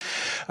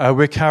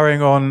We're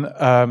carrying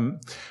on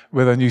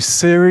with a new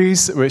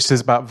series, which is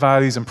about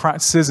values and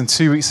practices. And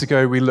 2 weeks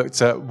ago, we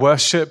looked at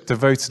worship,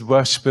 devoted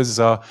worshippers as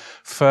our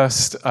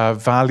first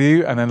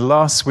value. And then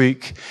last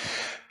week,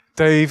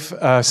 Dave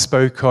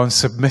spoke on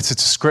submitted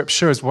to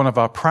Scripture as one of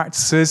our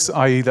practices,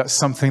 i.e. that's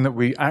something that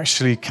we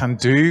actually can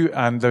do,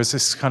 and there's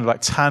this kind of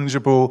like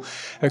tangible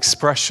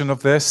expression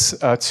of this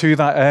to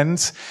that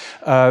end.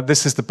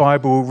 This is the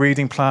Bible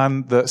reading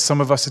plan that some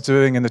of us are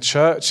doing in the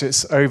church.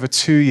 It's over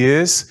 2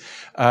 years,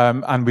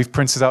 and we've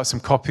printed out some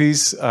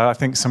copies. I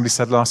think somebody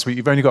said last week,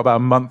 you've only got about a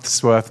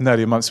month's worth,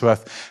 nearly a month's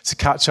worth to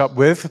catch up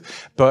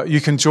with, but you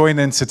can join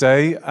in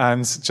today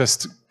and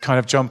just kind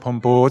of jump on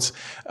board.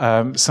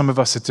 Some of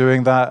us are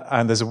doing that,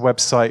 and there's a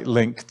website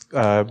link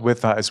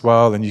with that as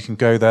well, and you can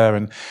go there.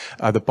 And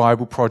the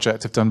Bible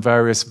Project have done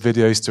various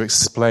videos to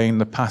explain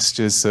the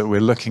passages that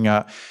we're looking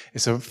at.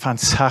 It's a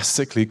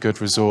fantastically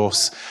good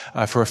resource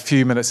for a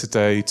few minutes a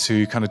day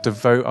to kind of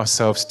devote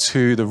ourselves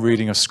to the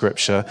reading of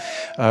Scripture.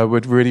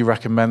 Would really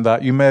recommend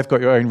that. You may have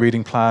got your own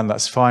reading plan,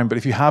 that's fine, but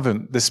if you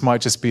haven't, this might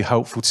just be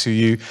helpful to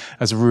you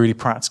as a really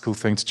practical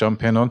thing to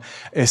jump in on.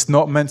 It's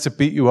not meant to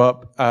beat you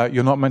up.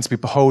 You're not meant to be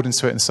beholden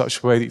to it in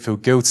such a way that you feel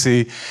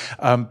guilty,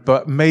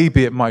 but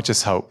maybe it might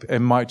just help. It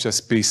might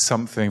just be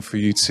something for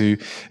you to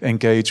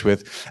engage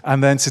with.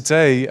 And then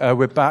today,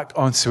 we're back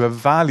onto a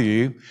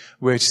value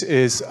which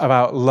is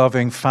about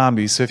loving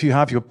families. So if you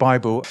have your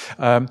Bible,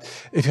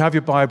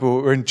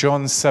 we're in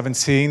John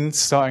 17,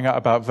 starting at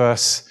about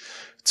verse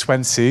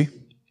 20.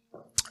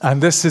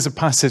 And this is a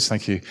passage,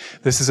 thank you.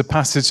 This is a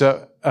passage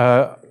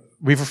that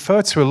we've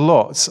referred to a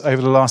lot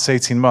over the last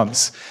 18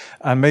 months.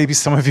 And maybe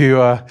some of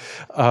you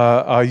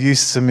are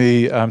used to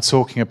me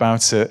talking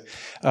about it.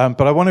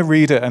 But I want to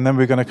read it, and then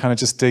we're going to kind of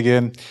just dig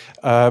in.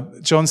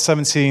 John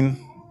 17,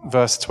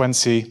 verse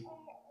 20.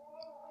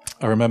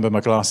 I remember my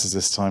glasses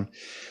this time.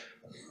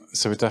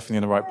 So we're definitely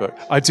in the right book.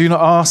 I do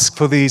not ask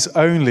for these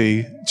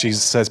only,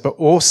 Jesus says, but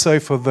also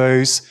for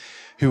those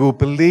who will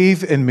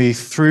believe in me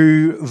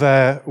through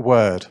their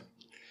word,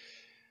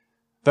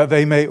 that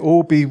they may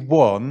all be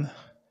one,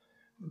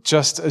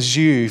 just as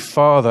you,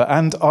 Father,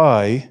 and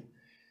I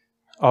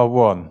are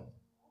one.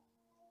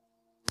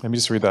 Let me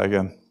just read that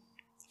again.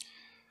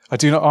 I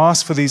do not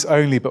ask for these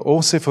only, but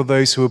also for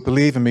those who will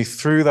believe in me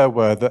through their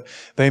word, that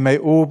they may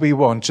all be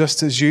one,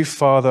 just as you,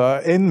 Father,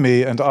 are in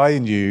me and I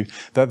in you,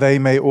 that they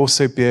may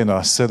also be in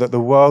us, so that the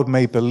world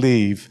may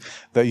believe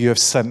that you have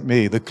sent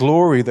me. The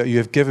glory that you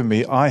have given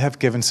me, I have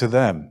given to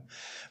them,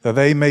 that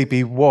they may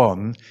be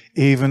one,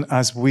 even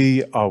as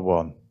we are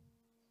one.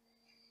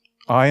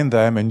 I and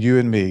them and you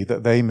and me,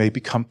 that they may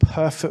become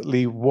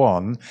perfectly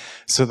one,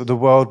 so that the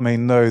world may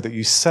know that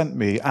you sent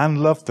me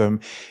and loved them,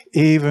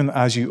 even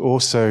as you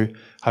also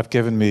have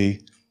given me,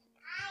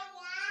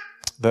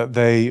 that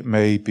they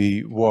may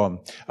be one.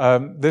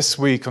 This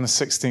week, on the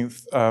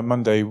 16th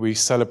Monday, we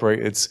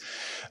celebrated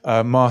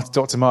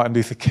Dr. Martin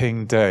Luther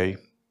King Day.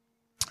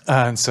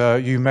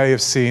 And you may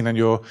have seen on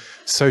your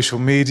social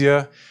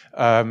media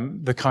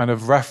the kind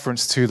of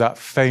reference to that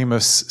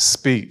famous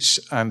speech.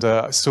 And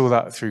I saw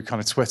that through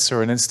kind of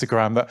Twitter and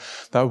Instagram,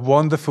 that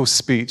wonderful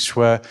speech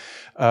where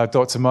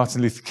Dr.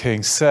 Martin Luther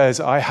King says,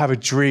 I have a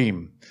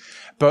dream.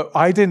 But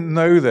I didn't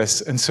know this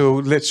until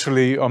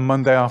literally on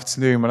Monday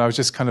afternoon when I was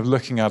just kind of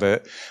looking at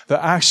it,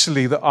 that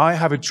actually the I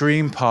have a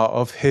dream part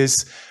of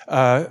his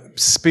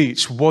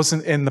speech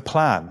wasn't in the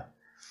plan.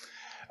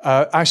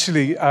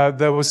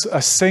 There was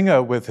a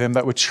singer with him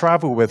that would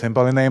travel with him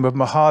by the name of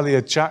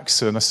Mahalia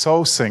Jackson, a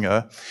soul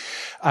singer.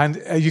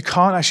 And you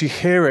can't actually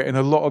hear it in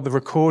a lot of the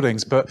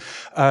recordings, but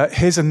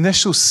his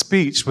initial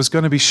speech was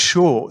going to be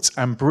short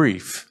and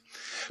brief.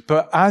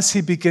 But as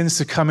he begins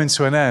to come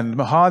into an end,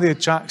 Mahalia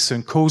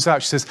Jackson calls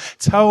out, she says,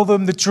 tell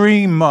them the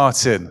dream,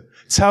 Martin.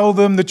 Tell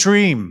them the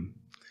dream.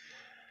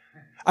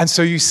 And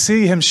so you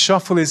see him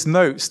shuffle his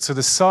notes to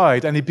the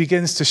side, and he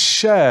begins to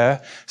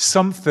share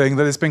something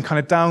that has been kind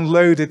of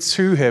downloaded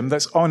to him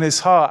that's on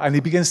his heart. And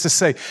he begins to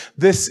say,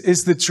 this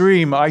is the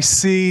dream. I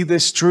see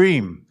this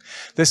dream.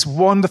 This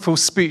wonderful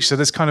speech that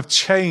has kind of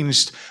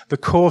changed the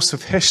course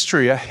of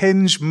history, a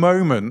hinge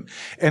moment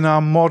in our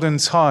modern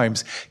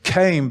times,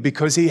 came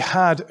because he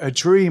had a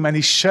dream, and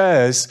he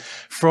shares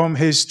from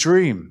his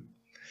dream.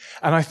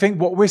 And I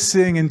think what we're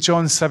seeing in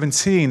John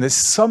 17 is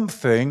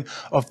something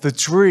of the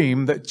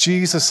dream that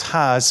Jesus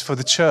has for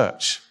the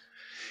church.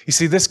 You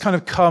see, this kind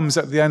of comes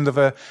at the end of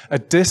a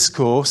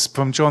discourse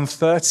from John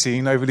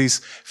 13 over these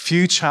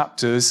few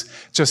chapters,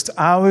 just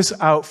hours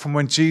out from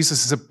when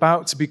Jesus is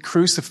about to be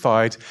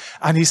crucified,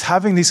 and he's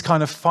having these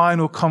kind of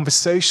final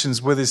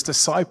conversations with his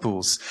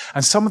disciples.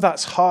 And some of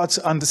that's hard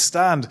to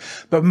understand,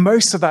 but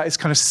most of that is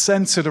kind of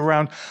centered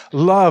around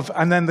love.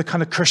 And then the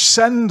kind of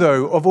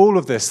crescendo of all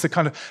of this, the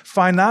kind of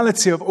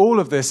finality of all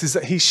of this, is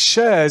that he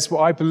shares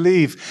what I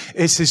believe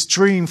is his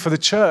dream for the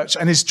church.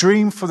 And his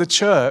dream for the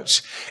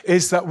church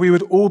is that we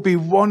would all be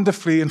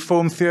wonderfully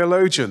informed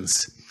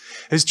theologians.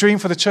 His dream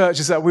for the church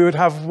is that we would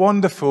have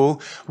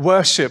wonderful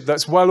worship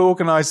that's well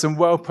organized and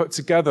well put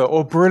together,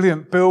 or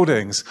brilliant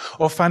buildings,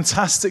 or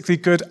fantastically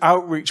good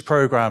outreach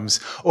programs,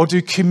 or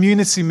do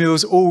community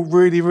meals all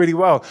really, really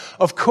well.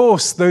 Of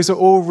course, those are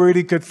all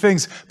really good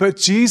things, but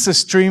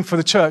Jesus' dream for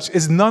the church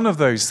is none of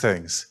those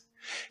things.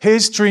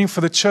 His dream for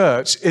the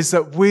church is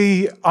that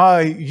we,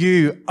 I,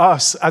 you,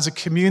 us, as a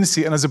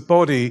community and as a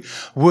body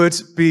would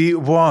be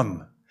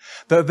one.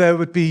 That there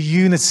would be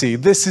unity.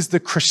 This is the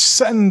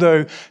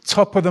crescendo,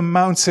 top of the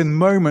mountain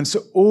moments,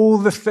 all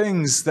the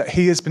things that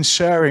he has been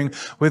sharing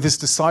with his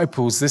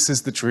disciples. This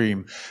is the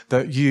dream,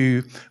 that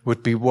you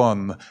would be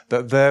one,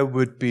 that there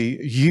would be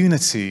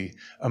unity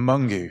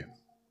among you.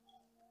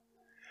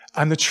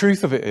 And the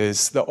truth of it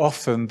is that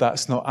often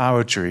that's not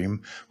our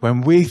dream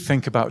when we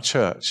think about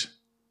church.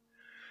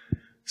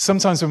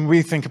 Sometimes when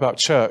we think about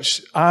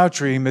church, our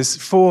dream is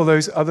for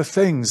those other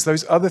things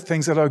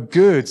that are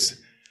good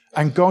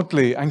and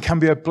godly and can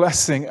be a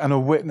blessing and a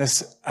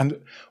witness and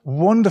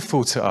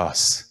wonderful to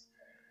us.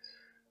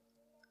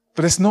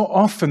 But it's not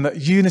often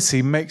that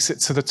unity makes it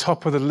to the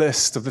top of the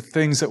list of the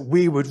things that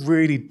we would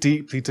really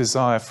deeply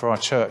desire for our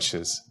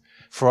churches,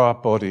 for our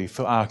body,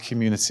 for our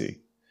community.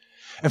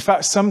 In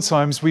fact,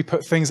 sometimes we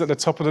put things at the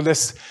top of the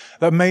list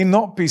that may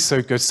not be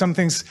so good. Some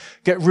things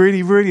get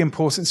really, really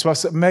important to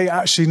us that may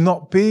actually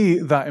not be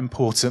that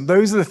important.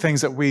 Those are the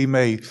things that we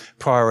may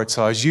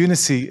prioritize.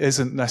 Unity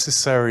isn't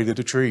necessarily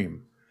the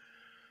dream.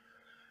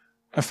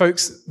 And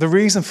folks, the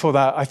reason for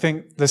that, I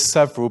think there's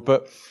several,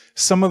 but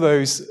some of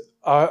those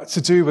are to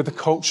do with the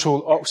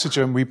cultural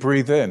oxygen we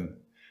breathe in.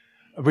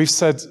 We've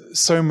said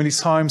so many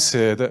times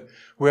here that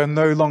we are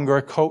no longer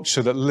a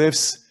culture that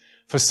lives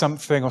for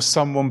something or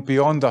someone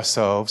beyond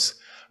ourselves.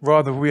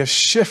 Rather, we have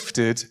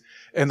shifted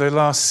in the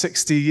last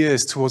 60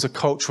 years towards a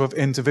culture of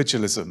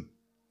individualism.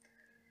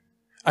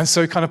 And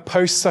so kind of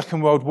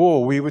post-Second World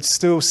War, we would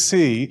still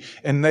see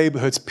in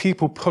neighborhoods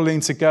people pulling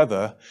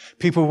together,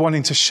 people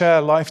wanting to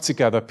share life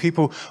together,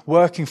 people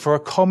working for a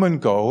common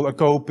goal, a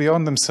goal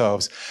beyond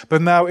themselves.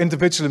 But now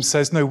individualism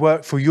says, no,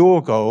 work for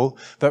your goal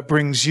that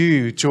brings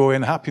you joy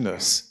and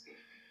happiness.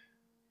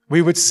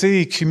 We would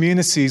see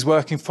communities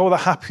working for the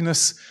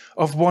happiness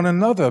of one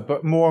another,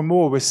 but more and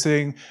more we're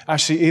seeing,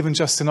 actually even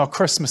just in our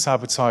Christmas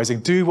advertising,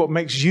 do what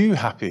makes you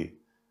happy.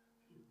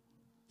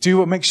 Do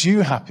what makes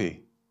you happy.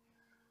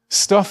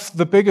 Stuff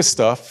the bigger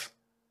stuff,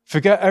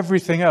 forget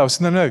everything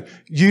else. No,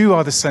 you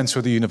are the center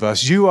of the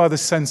universe. You are the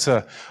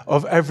center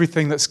of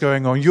everything that's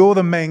going on. You're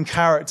the main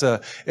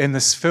character in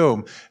this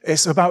film.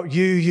 It's about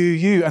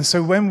you. And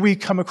so when we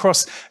come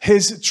across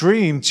his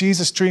dream,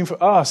 Jesus' dream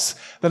for us,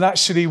 then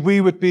actually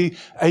we would be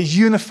a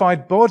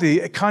unified body.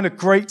 It kind of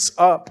grates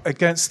up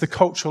against the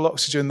cultural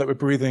oxygen that we're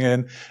breathing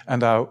in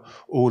and out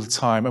all the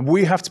time. And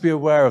we have to be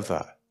aware of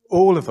that.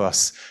 All of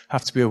us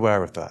have to be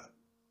aware of that.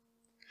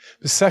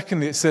 But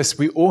secondly, it's this: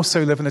 we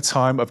also live in a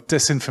time of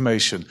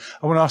disinformation.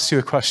 I want to ask you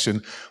a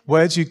question.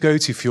 Where do you go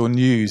to for your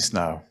news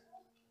now?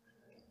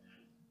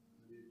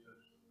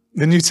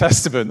 The New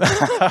Testament.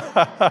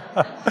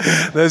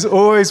 There's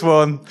always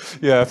one.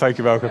 Yeah, thank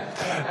you, Malcolm.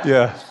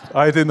 Yeah,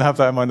 I didn't have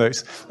that in my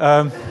notes.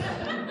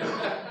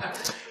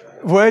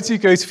 Where do you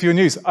go to for your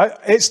news?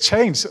 It's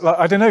changed.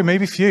 I don't know,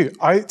 maybe for you.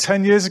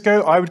 10 years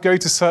ago, I would go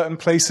to certain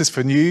places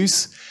for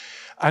news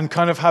and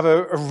kind of have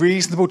a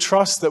reasonable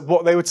trust that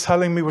what they were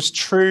telling me was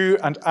true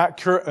and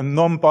accurate and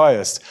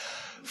non-biased.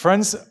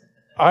 Friends,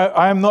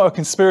 I am not a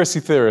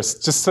conspiracy theorist.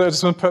 I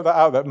just want to put that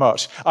out that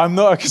much. I'm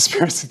not a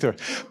conspiracy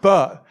theorist.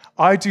 But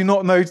I do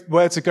not know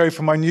where to go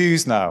for my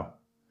news now.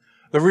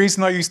 The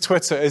reason I use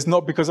Twitter is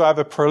not because I have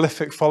a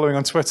prolific following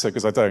on Twitter,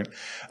 because I don't.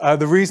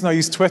 The reason I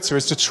use Twitter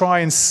is to try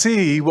and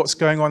see what's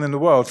going on in the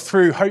world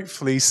through,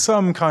 hopefully,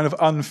 some kind of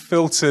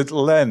unfiltered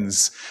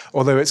lens,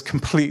 although it's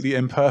completely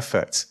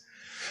imperfect.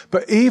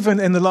 But even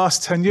in the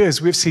last 10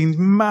 years, we've seen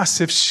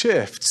massive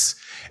shifts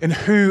in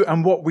who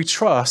and what we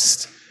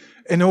trust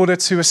in order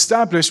to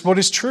establish what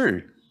is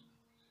true.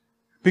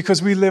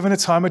 Because we live in a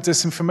time of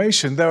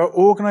disinformation. There are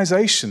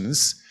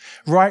organizations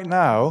right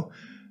now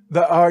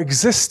that are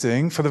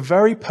existing for the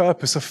very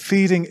purpose of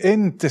feeding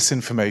in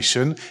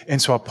disinformation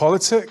into our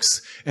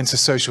politics, into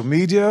social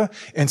media,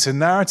 into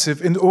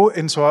narrative,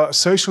 into our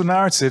social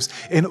narratives,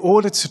 in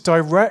order to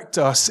direct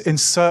us in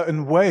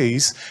certain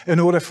ways, in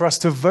order for us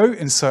to vote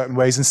in certain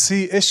ways and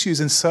see issues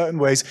in certain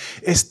ways.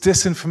 It's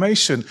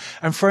disinformation.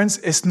 And friends,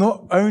 it's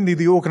not only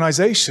the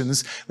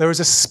organizations, there is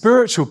a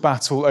spiritual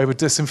battle over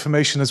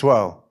disinformation as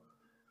well.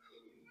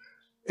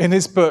 In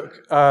his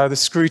book, The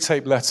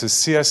Screwtape Letters,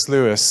 C.S.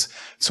 Lewis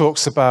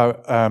talks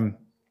about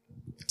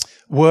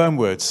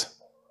wormwood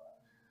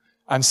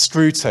and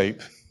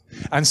Screwtape.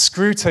 And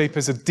Screwtape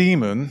is a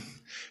demon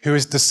who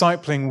is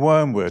discipling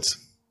Wormwood.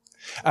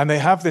 And they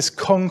have this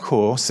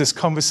concourse, this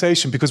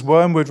conversation, because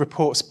Wormwood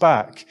reports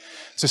back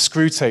to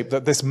Screwtape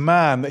that this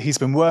man that he's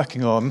been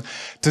working on,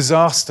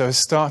 disaster, has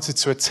started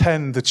to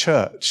attend the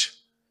church.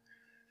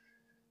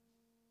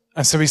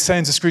 And so he's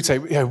saying to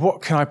Screwtape,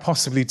 what can I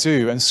possibly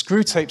do? And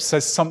Screwtape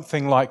says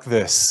something like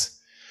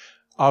this: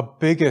 our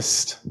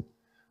biggest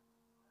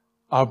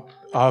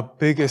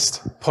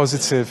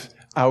positive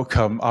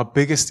outcome, our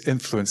biggest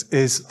influence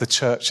is the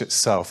church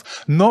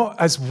itself. Not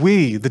as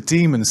we, the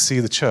demons, see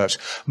the church,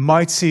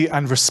 mighty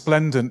and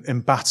resplendent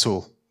in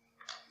battle,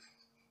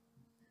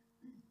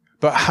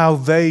 but how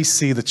they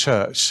see the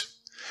church.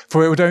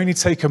 For it would only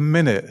take a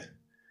minute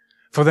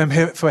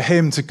for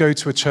him to go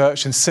to a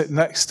church and sit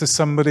next to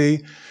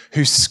somebody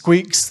who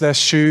squeaks their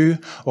shoe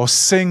or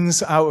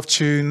sings out of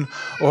tune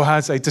or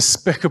has a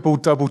despicable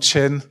double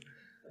chin.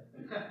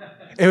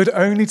 It would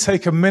only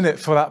take a minute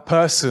for that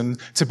person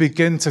to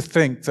begin to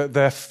think that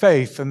their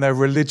faith and their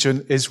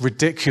religion is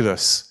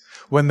ridiculous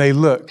when they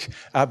look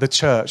at the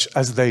church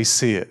as they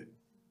see it.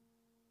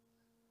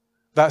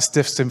 That's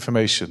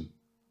disinformation.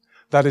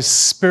 That is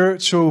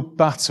spiritual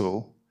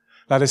battle.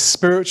 That is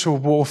spiritual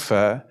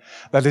warfare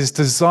that is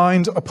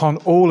designed upon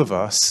all of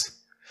us,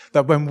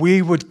 that when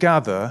we would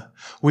gather,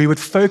 we would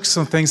focus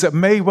on things that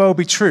may well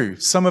be true.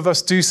 Some of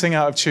us do sing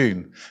out of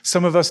tune.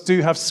 Some of us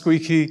do have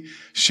squeaky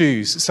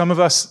shoes. Some of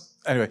us,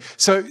 anyway.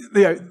 So,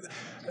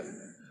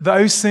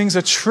 those things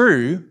are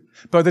true,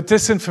 but the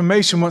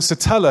disinformation wants to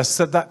tell us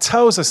that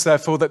tells us,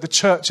 therefore, that the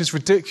church is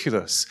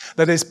ridiculous,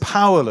 that it is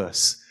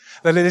powerless,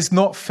 that it is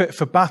not fit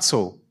for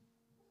battle.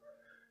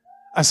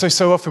 And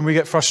so often we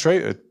get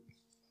frustrated.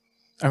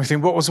 And we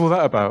think, what was all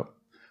that about?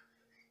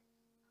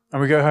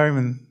 And we go home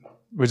and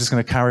we're just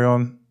going to carry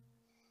on.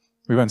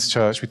 We went to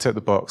church, we took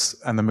the box,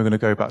 and then we're going to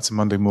go back to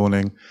Monday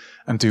morning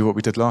and do what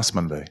we did last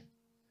Monday.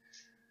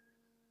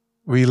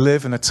 We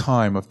live in a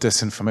time of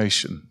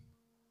disinformation,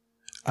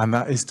 and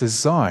that is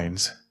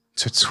designed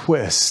to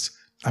twist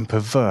and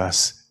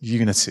perverse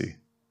unity.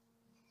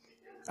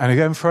 And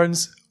again,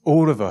 friends,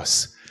 all of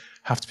us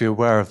have to be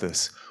aware of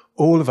this.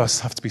 All of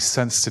us have to be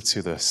sensitive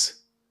to this.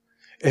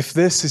 If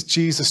this is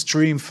Jesus'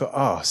 dream for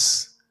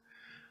us,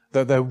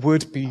 that there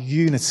would be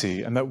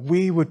unity and that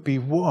we would be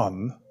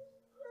one,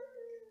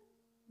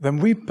 then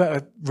we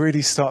better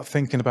really start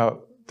thinking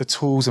about the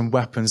tools and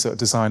weapons that are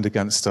designed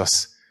against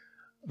us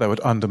that would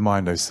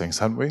undermine those things,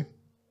 haven't we?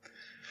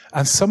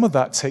 And some of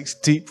that takes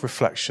deep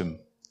reflection.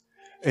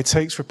 It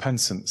takes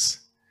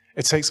repentance.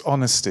 It takes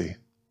honesty.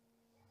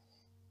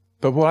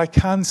 But what I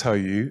can tell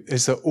you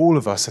is that all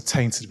of us are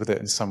tainted with it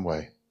in some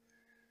way.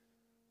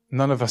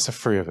 None of us are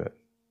free of it.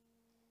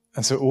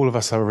 And so all of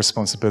us have a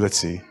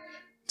responsibility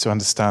to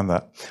understand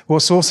that.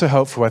 What's also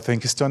helpful, I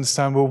think, is to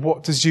understand, well,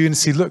 what does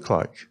unity look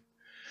like?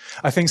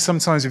 I think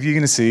sometimes with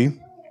unity,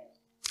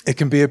 it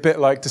can be a bit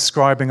like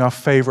describing our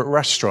favorite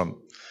restaurant.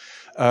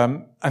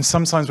 And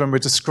sometimes when we're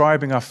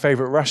describing our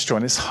favorite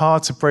restaurant, it's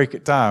hard to break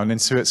it down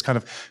into its kind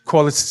of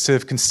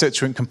qualitative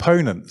constituent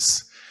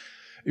components.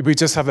 We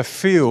just have a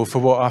feel for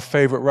what our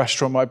favorite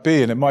restaurant might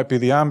be, and it might be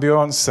the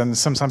ambience, and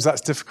sometimes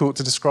that's difficult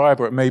to describe,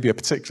 or it may be a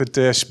particular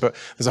dish, but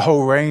there's a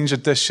whole range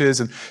of dishes,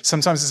 and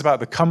sometimes it's about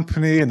the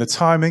company and the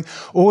timing.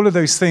 All of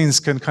those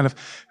things can kind of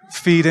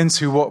feed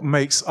into what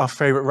makes our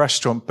favorite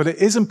restaurant. But it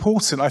is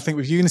important, I think,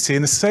 with unity,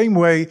 in the same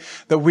way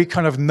that we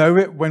kind of know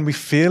it when we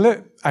feel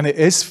it, and it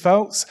is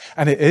felt,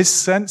 and it is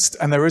sensed,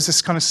 and there is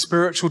this kind of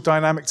spiritual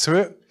dynamic to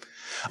it.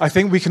 I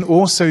think we can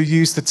also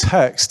use the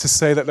text to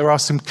say that there are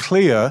some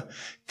clear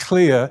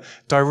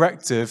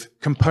directive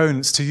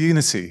components to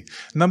unity.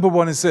 Number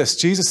one is this.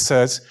 Jesus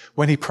says,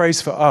 when he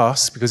prays for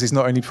us, because he's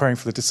not only praying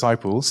for the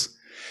disciples,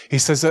 he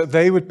says that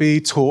they would be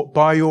taught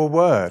by your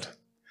word,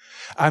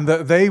 and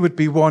that they would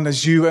be one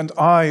as you and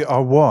I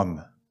are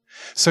one.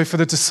 So for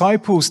the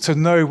disciples to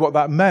know what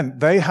that meant,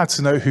 they had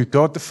to know who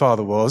God the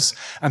Father was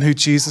and who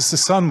Jesus the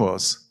Son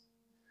was.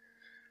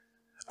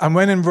 And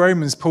when in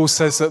Romans, Paul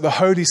says that the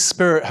Holy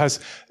Spirit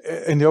has,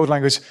 in the old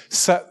language,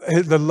 set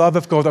the love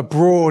of God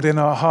abroad in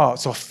our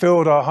hearts, or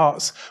filled our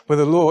hearts with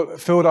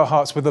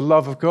the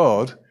love of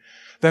God,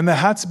 then there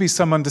had to be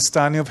some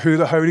understanding of who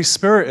the Holy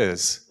Spirit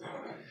is.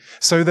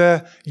 So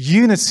their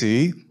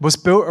unity was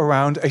built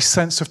around a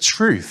sense of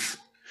truth.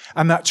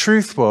 And that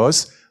truth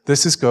was,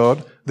 this is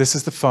God, this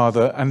is the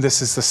Father, and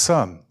this is the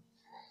Son.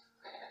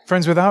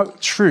 Friends,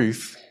 without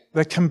truth,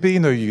 there can be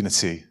no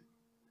unity.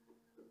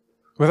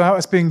 Without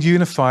us being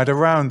unified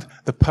around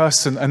the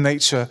person and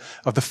nature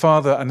of the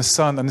Father and the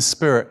Son and the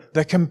Spirit,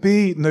 there can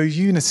be no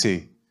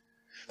unity.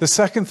 The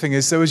second thing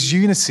is there was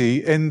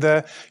unity in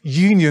their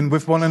union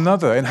with one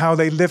another, in how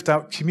they lived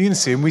out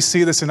community. And we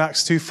see this in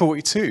Acts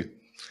 2:42.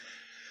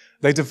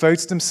 They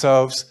devoted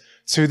themselves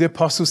to the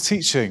apostles'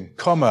 teaching,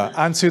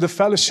 and to the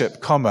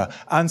fellowship,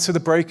 and to the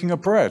breaking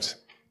of bread.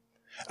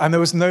 And there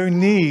was no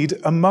need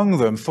among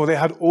them, for they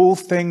had all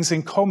things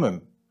in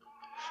common.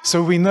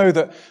 So we know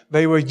that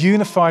they were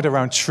unified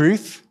around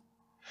truth,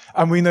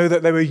 and we know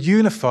that they were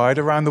unified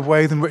around the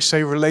way in which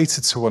they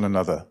related to one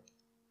another.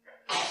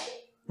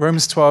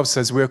 Romans 12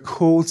 says we are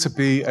called to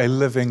be a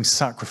living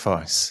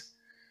sacrifice.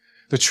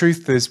 The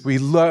truth is we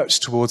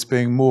lurch towards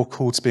being more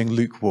called to being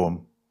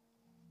lukewarm.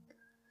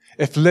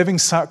 If living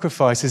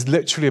sacrifice is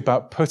literally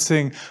about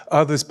putting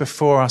others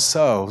before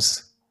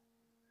ourselves,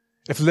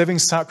 if living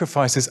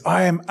sacrifice is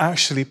I am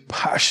actually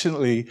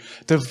passionately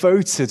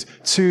devoted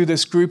to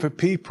this group of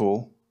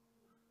people,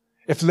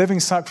 if living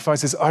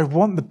sacrifice is, I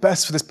want the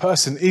best for this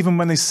person, even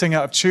when they sing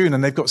out of tune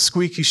and they've got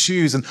squeaky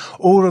shoes and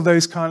all of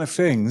those kind of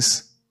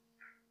things,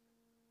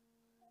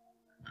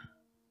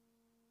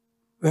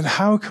 then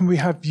how can we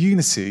have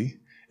unity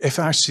if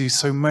actually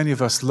so many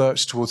of us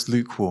lurch towards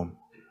lukewarm?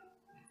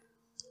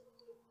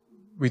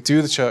 We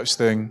do the church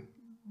thing,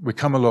 we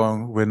come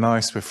along, we're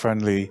nice, we're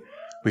friendly,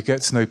 we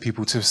get to know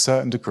people to a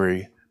certain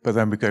degree, but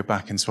then we go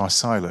back into our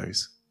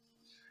silos.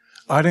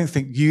 I don't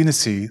think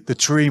unity, the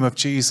dream of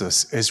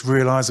Jesus, is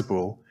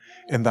realizable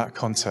in that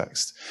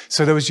context.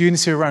 So there was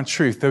unity around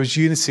truth, there was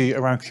unity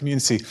around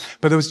community,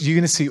 but there was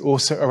unity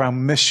also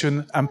around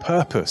mission and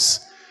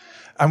purpose.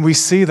 And we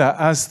see that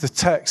as the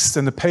text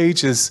and the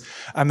pages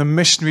and the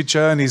missionary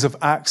journeys of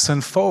Acts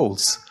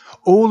unfolds.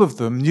 All of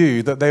them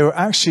knew that they were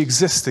actually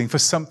existing for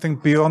something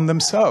beyond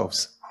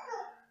themselves.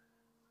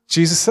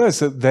 Jesus says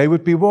that they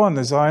would be one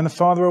as I and the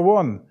Father are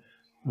one.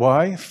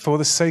 Why? For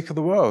the sake of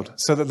the world,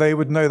 so that they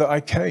would know that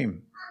I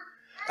came.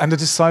 And the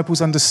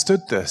disciples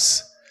understood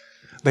this.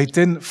 They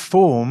didn't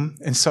form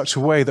in such a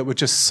way that would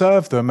just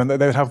serve them and that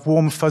they would have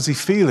warm, fuzzy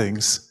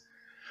feelings.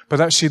 But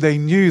actually they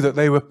knew that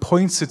they were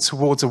pointed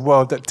towards a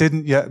world that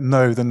didn't yet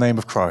know the name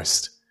of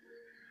Christ.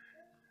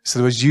 So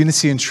there was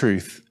unity in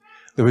truth.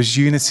 There was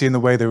unity in the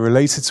way they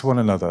related to one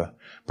another,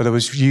 but there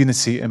was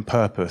unity in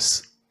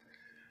purpose.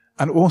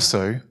 And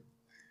also,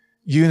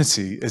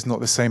 unity is not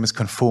the same as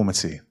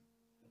conformity.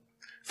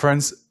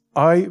 Friends,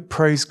 I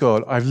praise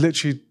God.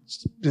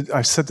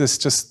 I've said this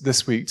just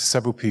this week to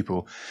several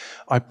people.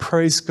 I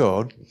praise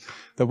God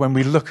that when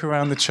we look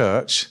around the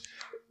church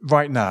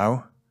right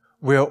now,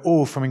 we are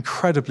all from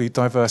incredibly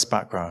diverse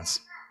backgrounds.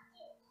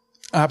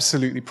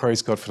 Absolutely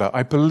praise God for that.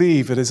 I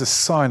believe it is a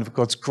sign of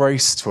God's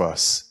grace to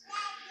us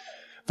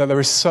that there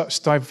is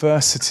such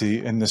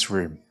diversity in this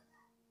room.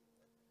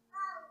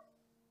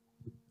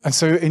 And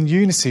so in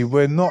unity,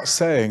 we're not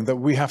saying that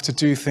we have to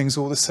do things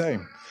all the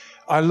same.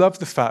 I love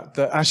the fact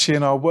that actually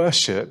in our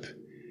worship,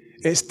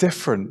 it's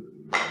different.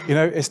 You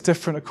know, it's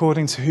different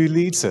according to who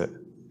leads it.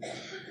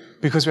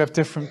 Because we have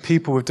different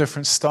people with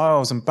different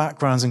styles and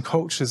backgrounds and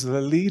cultures that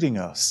are leading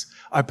us.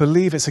 I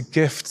believe it's a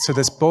gift to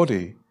this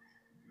body.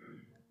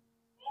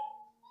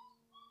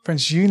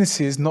 Friends,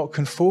 unity is not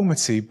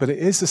conformity, but it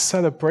is a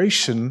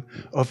celebration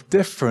of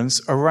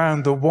difference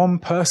around the one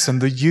person,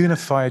 the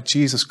unified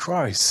Jesus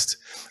Christ.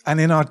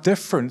 And in our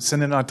difference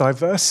and in our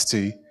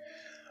diversity,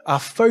 our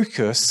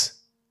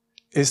focus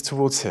is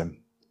towards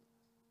him.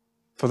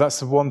 For that's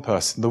the one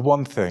person, the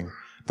one thing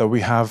that we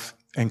have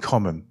in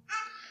common.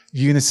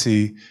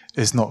 Unity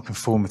is not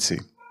conformity.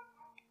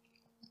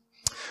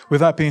 With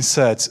that being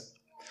said,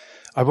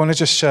 I want to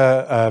just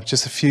share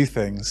just a few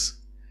things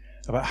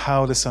about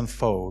how this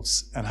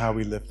unfolds and how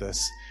we live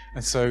this.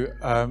 And so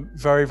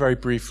very, very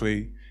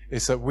briefly,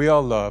 is that we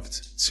are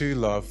loved to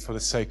love for the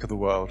sake of the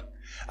world.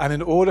 And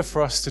in order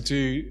for us to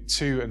do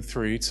 2 and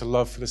 3, to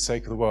love for the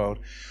sake of the world,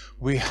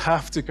 we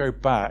have to go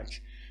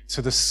back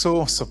to the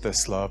source of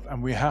this love.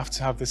 And we have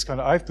to have this kind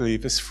of, I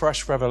believe, this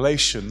fresh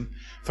revelation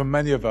for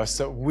many of us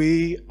that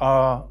we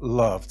are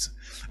loved.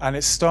 And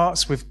it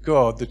starts with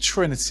God, the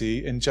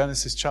Trinity, in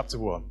Genesis chapter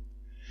 1.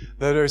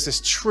 That there is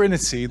this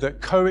Trinity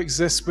that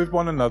coexists with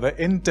one another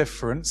in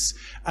difference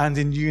and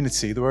in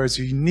unity. There is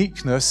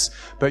uniqueness,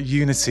 but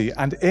unity.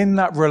 And in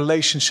that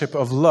relationship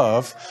of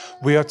love,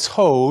 we are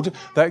told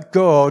that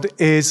God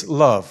is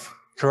love.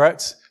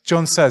 Correct?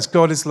 John says,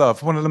 God is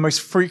love, one of the most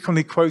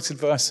frequently quoted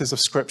verses of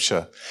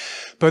Scripture.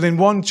 But in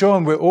 1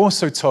 John, we're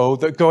also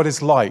told that God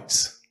is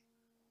light.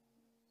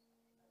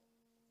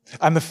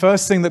 And the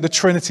first thing that the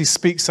Trinity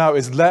speaks out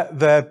is, let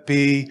there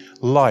be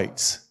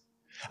light.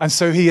 And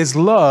so he is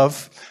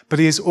love, but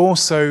he is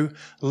also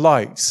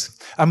light.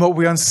 And what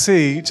we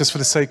see, just for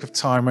the sake of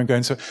time, I'm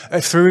going to,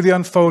 through the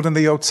unfold in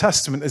the Old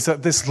Testament, is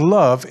that this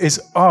love is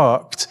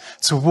arced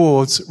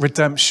towards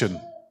redemption.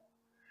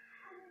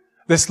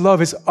 This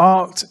love is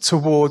arced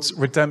towards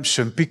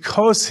redemption.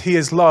 Because he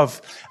is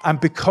love and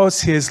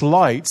because he is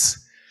light,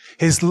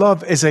 his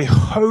love is a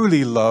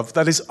holy love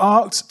that is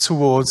arced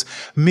towards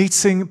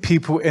meeting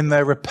people in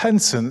their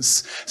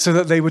repentance so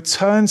that they would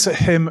turn to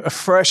him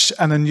afresh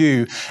and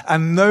anew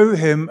and know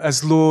him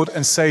as Lord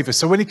and Savior.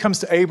 So when he comes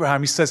to Abraham,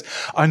 he says,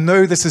 I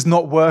know this is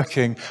not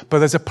working, but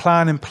there's a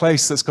plan in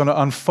place that's going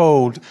to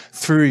unfold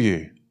through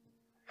you.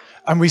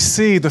 And we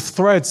see the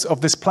threads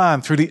of this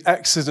plan through the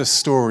Exodus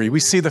story.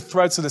 We see the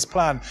threads of this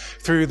plan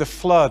through the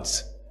flood.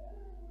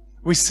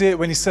 We see it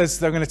when he says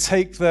they're going to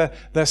take their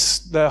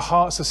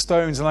hearts of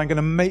stones and I'm going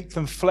to make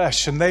them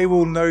flesh and they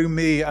will know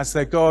me as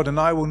their God and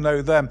I will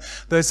know them.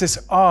 There's this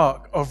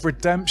arc of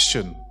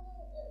redemption.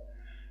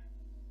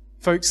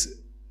 Folks,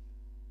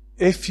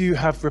 if you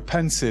have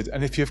repented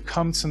and if you have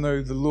come to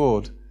know the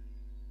Lord,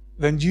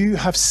 then you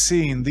have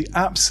seen the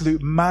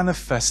absolute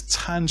manifest,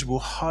 tangible,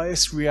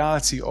 highest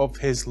reality of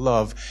his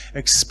love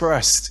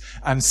expressed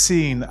and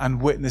seen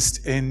and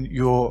witnessed in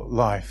your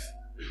life.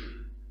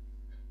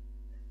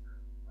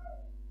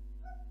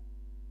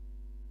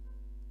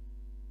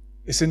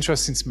 It's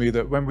interesting to me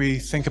that when we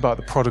think about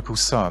the prodigal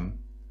son,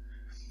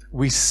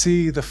 we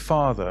see the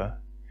father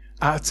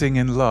acting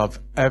in love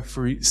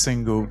every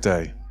single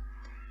day.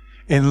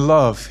 In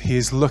love, he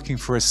is looking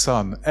for his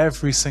son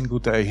every single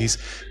day. He's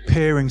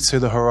peering to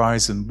the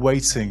horizon,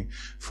 waiting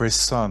for his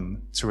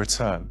son to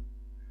return.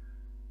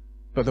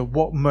 But at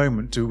what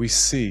moment do we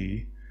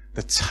see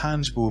the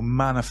tangible,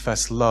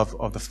 manifest love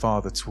of the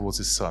Father towards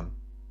his Son?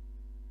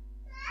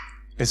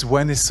 It's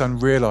when his Son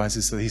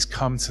realizes that he's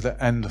come to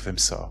the end of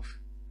himself.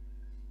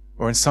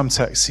 Or in some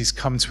texts, he's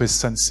come to his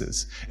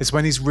senses. It's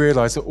when he's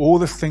realized that all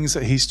the things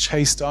that he's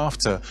chased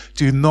after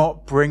do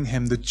not bring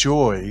him the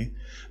joy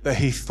that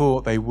he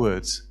thought they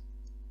would.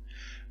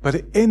 But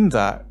in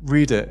that,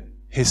 read it,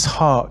 his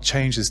heart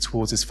changes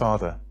towards his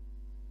Father.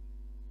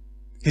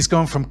 He's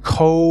gone from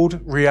cold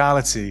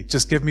reality,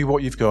 just give me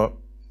what you've got,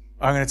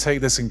 I'm going to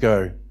take this and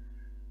go.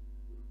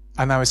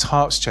 And now his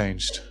heart's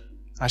changed.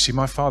 Actually,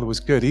 my Father was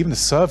good. Even the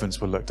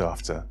servants were looked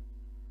after.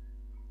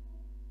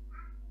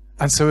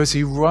 And so as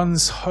he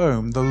runs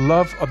home, the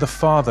love of the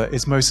Father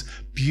is most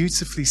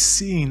beautifully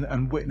seen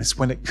and witnessed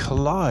when it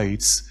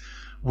collides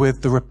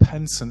with the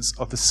repentance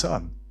of the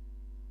Son.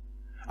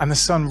 And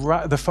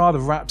the Father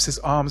wraps his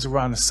arms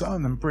around the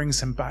Son and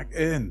brings him back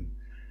in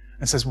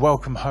and says,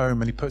 welcome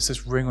home. And he puts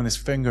this ring on his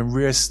finger and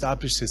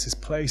reestablishes his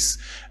place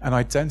and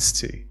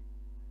identity.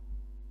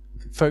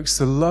 Folks,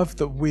 the love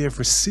that we have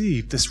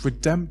received, this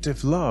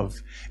redemptive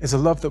love, is a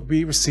love that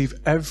we receive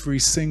every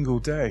single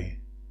day.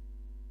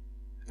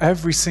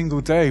 Every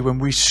single day when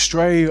we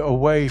stray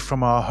away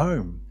from our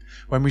home,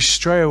 when we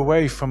stray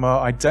away from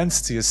our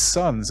identity as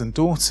sons and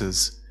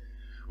daughters,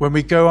 when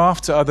we go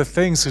after other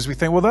things because we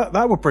think, well,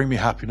 that will bring me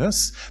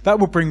happiness, that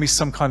will bring me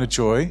some kind of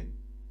joy.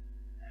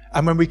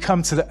 And when we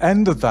come to the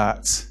end of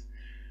that,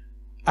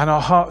 and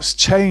our hearts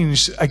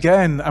change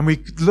again, and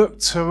we look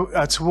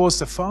towards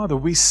the Father,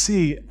 we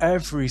see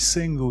every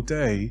single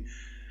day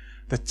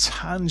the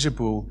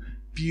tangible,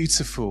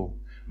 beautiful,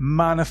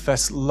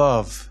 manifest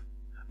love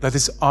that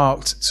is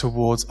arced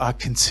towards our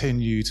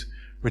continued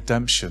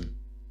redemption.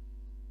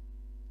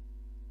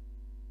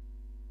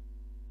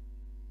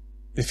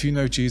 If you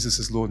know Jesus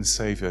as Lord and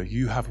Savior,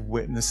 you have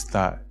witnessed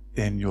that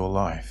in your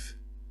life.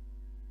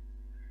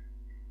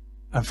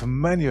 And for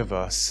many of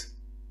us,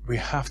 we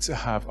have to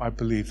have, I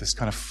believe, this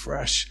kind of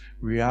fresh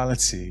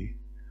reality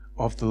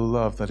of the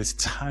love that is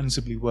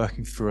tangibly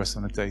working through us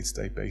on a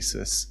day-to-day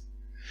basis.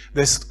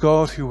 This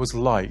God who was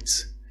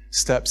light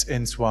steps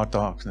into our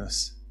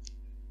darkness.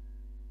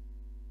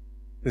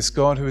 This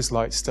God who is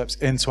light steps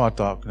into our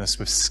darkness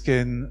with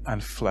skin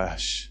and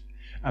flesh.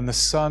 And the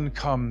Son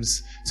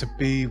comes to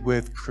be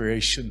with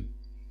creation.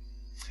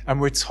 And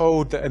we're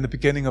told that in the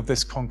beginning of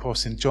this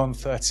concourse in John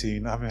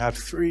 13, having had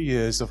 3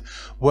 years of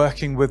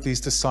working with these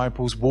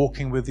disciples,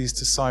 walking with these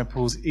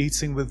disciples,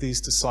 eating with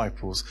these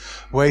disciples,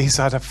 where he's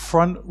had a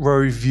front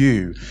row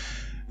view,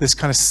 this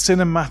kind of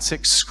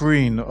cinematic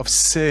screen of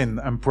sin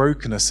and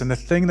brokenness and the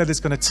thing that is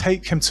going to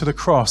take him to the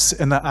cross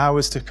in the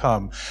hours to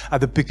come.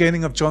 At the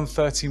beginning of John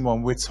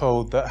 13:1, we're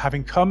told that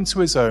having come to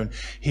his own,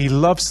 he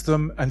loves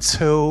them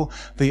until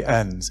the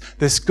end.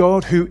 This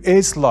God who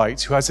is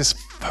light, who has this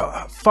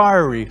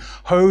fiery,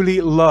 holy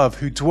love,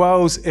 who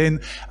dwells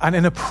in an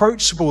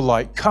inapproachable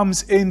light,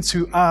 comes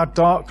into our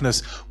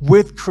darkness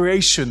with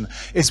creation,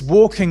 is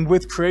walking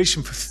with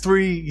creation for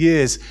 3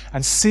 years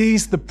and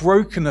sees the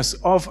brokenness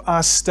of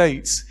our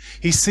state.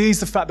 He sees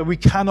the fact that we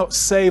cannot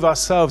save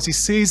ourselves. He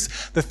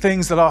sees the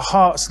things that our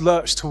hearts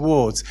lurch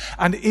towards.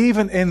 And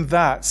even in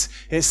that,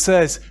 it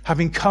says,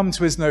 having come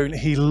to his own,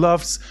 he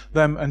loves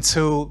them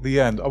until the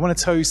end. I want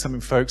to tell you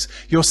something, folks.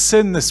 Your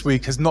sin this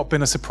week has not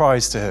been a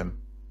surprise to him.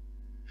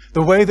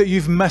 The way that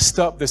you've messed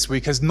up this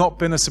week has not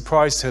been a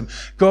surprise to him.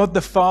 God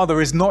the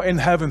Father is not in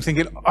heaven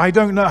thinking, I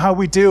don't know how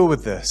we deal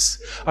with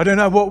this. I don't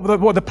know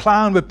what the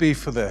plan would be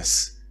for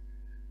this.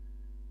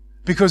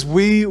 Because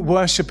we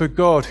worship a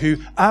God who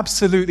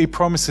absolutely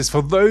promises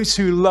for those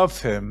who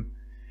love him,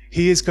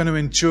 he is going to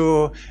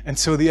endure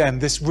until the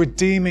end. This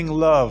redeeming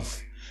love.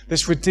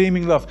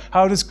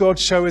 How does God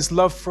show his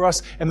love for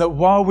us? In that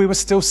while we were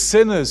still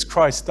sinners,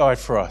 Christ died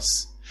for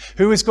us.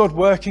 Who is God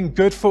working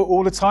good for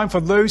all the time?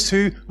 For those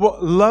who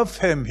love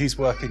him, he's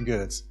working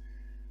good.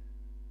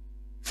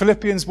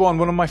 Philippians 1,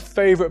 one of my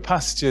favorite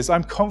passages.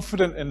 I'm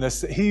confident in this,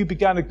 that he who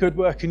began a good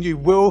work in you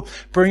will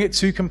bring it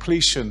to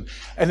completion.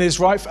 And it is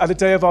right at the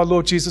day of our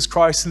Lord Jesus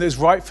Christ, and it is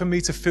right for me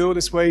to feel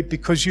this way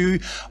because you,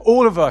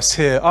 all of us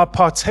here, are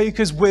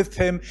partakers with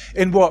him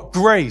in what?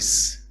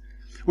 Grace.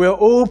 We are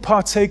all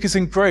partakers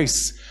in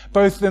grace,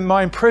 both in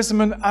my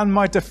imprisonment and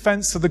my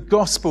defense of the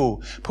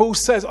gospel. Paul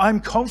says,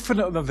 I'm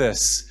confident of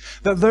this,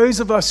 that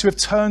those of us who have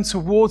turned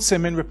towards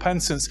him in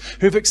repentance,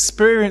 who have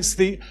experienced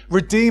the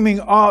redeeming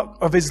arc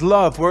of his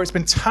love, where it's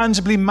been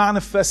tangibly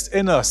manifest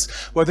in us,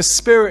 where the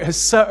Spirit has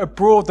set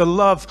abroad the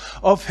love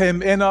of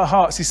him in our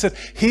hearts. He said,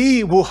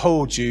 he will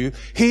hold you,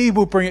 he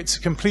will bring it to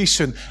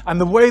completion. And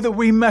the way that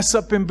we mess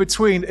up in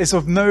between is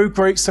of no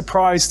great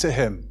surprise to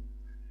him.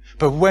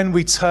 But when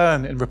we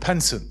turn in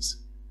repentance,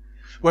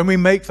 when we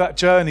make that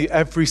journey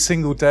every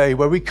single day,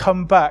 where we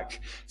come back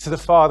to the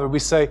Father and we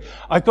say,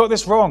 I got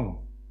this wrong.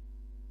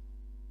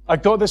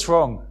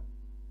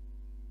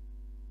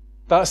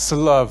 That's the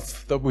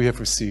love that we have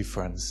received,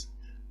 friends.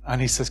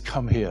 And he says,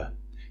 come here.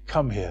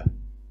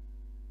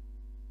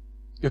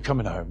 You're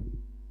coming home.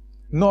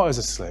 Not as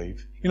a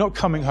slave. You're not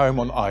coming home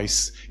on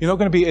ice. You're not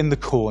going to be in the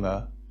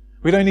corner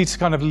We don't need to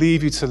kind of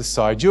leave you to the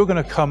side. You're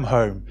going to come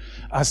home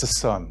as a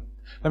son.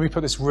 Let me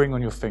put this ring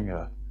on your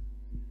finger.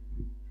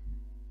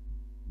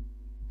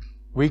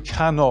 We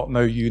cannot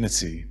know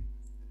unity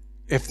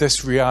if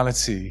this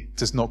reality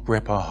does not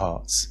grip our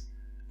hearts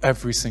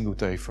every single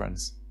day,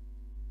 friends.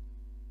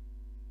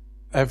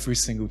 Every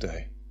single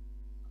day.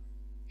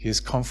 He is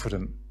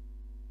confident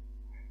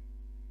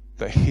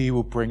that he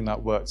will bring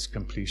that work to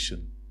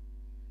completion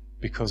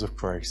because of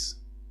grace.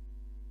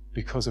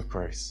 Because of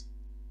grace.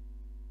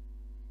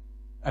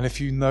 And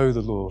if you know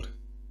the Lord,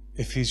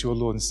 if he's your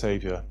Lord and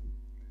Savior,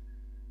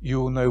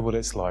 you will know what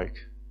it's like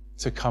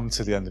to come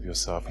to the end of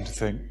yourself and to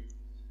think,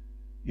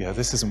 yeah,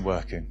 this isn't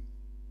working.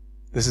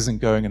 This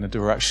isn't going in the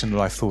direction that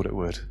I thought it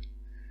would.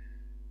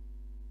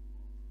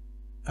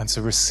 And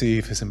to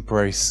receive his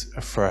embrace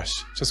afresh.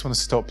 Just want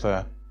to stop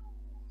there.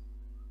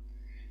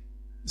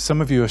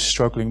 Some of you are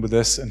struggling with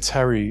this, and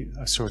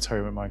I saw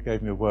Terry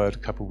gave me a word a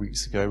couple of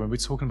weeks ago when we were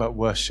talking about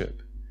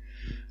worship.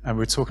 And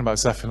we were talking about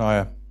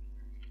Zephaniah.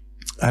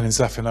 And in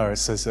Zephaniah it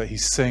says that he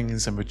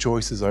sings and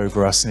rejoices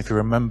over us. And if you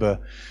remember,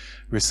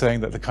 we were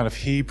saying that the kind of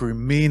Hebrew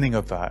meaning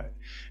of that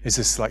is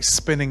this like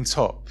spinning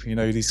top, you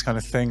know, these kind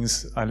of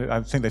things.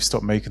 I think they've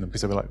stopped making them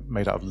because they were like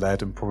made out of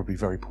lead and probably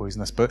very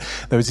poisonous. But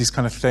there was these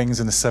kind of things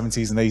in the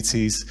 70s and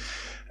 80s.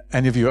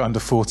 Any of you are under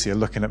 40 are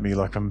looking at me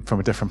like I'm from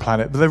a different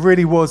planet. But there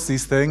really was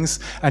these things,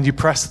 and you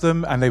press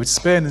them and they would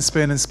spin and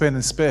spin and spin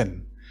and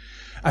spin.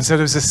 And so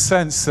there's this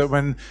sense that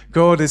when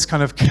God is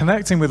kind of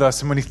connecting with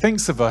us and when he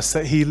thinks of us,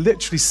 that he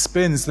literally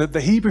spins. That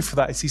the Hebrew for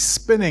that is he's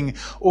spinning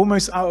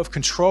almost out of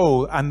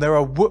control, and there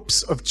are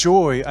whoops of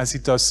joy as he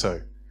does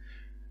so.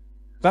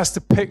 That's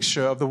the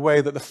picture of the way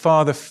that the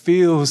Father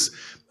feels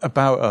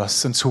about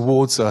us and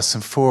towards us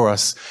and for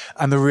us.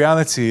 And the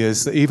reality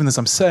is that even as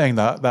I'm saying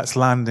that, that's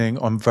landing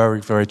on very,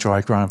 very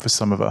dry ground for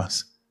some of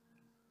us.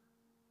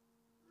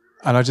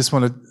 And I just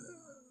want to,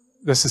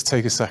 let's just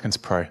take a second to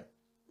pray.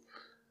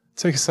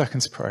 Take a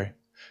second to pray.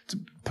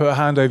 Put a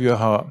hand over your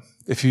heart.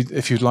 If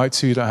you'd like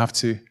to, you don't have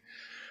to.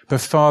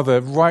 But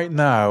Father, right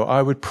now,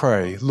 I would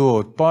pray,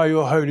 Lord, by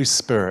your Holy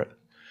Spirit,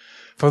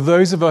 for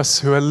those of us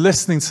who are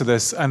listening to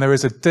this and there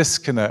is a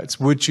disconnect,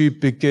 would you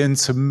begin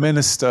to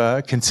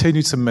minister,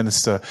 continue to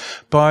minister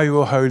by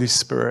your Holy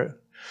Spirit?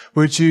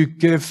 Would you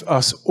give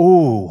us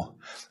all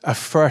a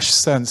fresh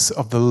sense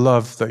of the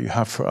love that you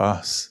have for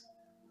us?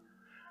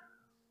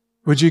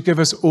 Would you give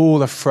us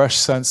all a fresh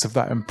sense of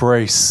that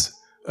embrace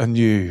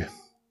anew?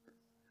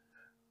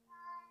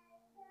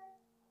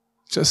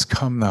 Just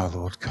come now,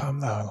 Lord.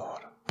 Come now,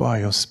 Lord, by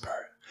your Spirit.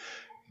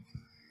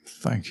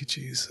 Thank you,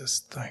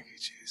 Jesus. Thank you,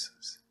 Jesus.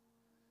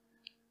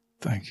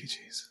 Thank you,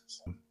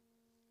 Jesus.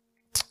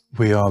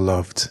 We are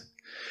loved.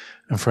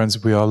 And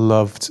friends, we are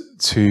loved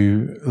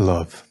to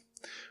love.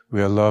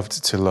 We are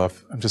loved to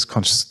love. I'm just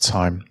conscious of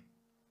time.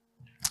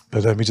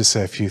 But let me just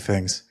say a few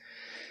things.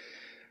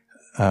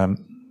 Some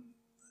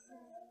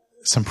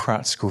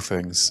practical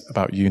things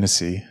about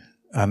unity.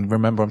 And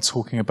remember, I'm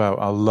talking about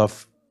our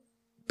love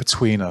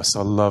between us,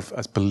 our love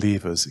as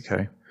believers,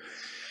 okay?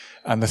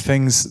 And the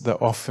things that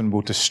often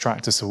will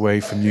distract us away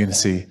from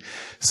unity.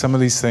 Some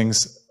of these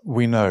things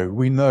we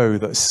know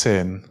that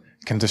sin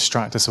can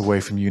distract us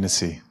away from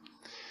unity.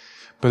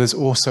 But there's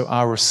also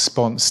our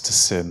response to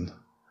sin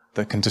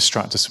that can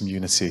distract us from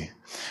unity.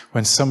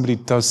 When somebody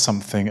does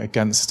something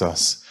against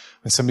us,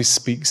 when somebody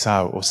speaks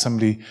out or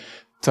somebody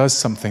does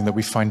something that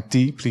we find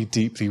deeply,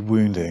 deeply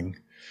wounding,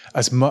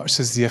 as much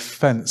as the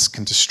offense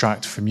can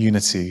distract from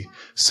unity,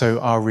 so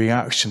our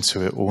reaction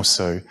to it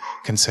also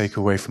can take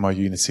away from our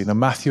unity. Now,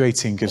 Matthew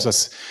 18 gives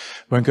us,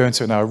 we won't go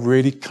into it now, a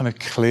really kind of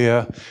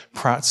clear,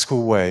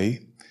 practical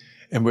way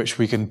in which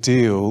we can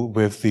deal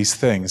with these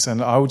things.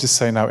 And I would just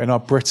say now, in our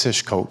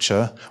British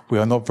culture, we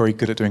are not very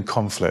good at doing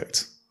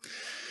conflict.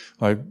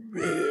 Like,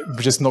 we're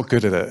just not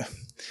good at it.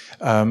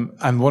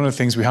 And one of the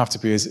things we have to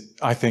be is,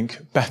 I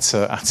think,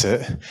 better at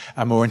it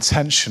and more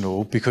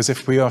intentional, because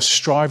if we are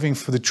striving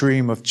for the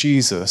dream of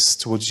Jesus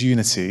towards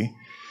unity,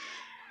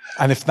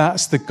 and if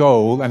that's the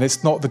goal, and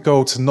it's not the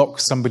goal to knock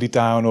somebody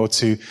down or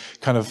to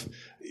kind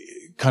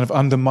of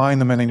undermine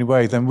them in any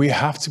way, then we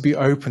have to be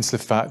open to the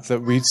fact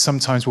that we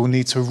sometimes will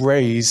need to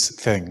raise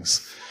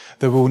things,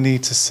 that we'll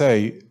need to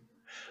say,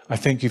 I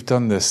think you've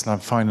done this, and I'm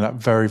finding that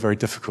very, very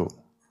difficult.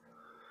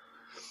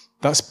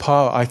 That's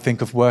part, I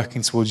think, of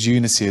working towards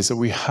unity, is that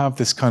we have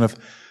this kind of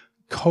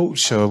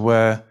culture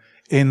where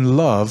in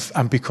love,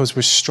 and because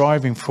we're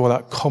striving for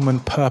that common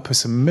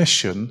purpose and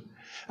mission,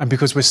 and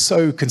because we're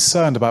so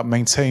concerned about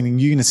maintaining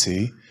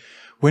unity,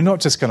 we're not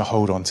just going to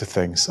hold on to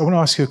things. I want to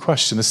ask you a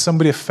question. Has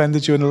somebody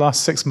offended you in the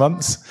last 6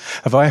 months?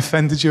 Have I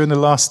offended you in the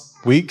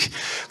last week,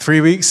 3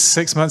 weeks,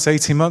 6 months,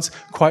 18 months?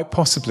 Quite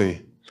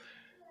possibly.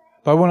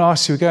 But I want to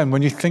ask you again,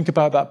 when you think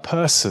about that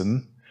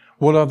person,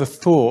 what are the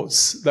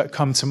thoughts that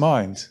come to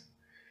mind?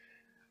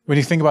 When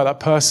you think about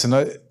that person,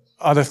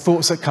 are there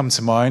thoughts that come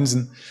to mind?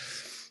 And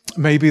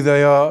maybe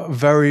they are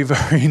very,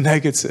 very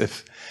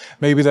negative.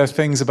 Maybe there are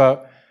things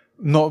about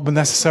not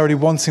necessarily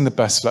wanting the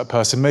best for that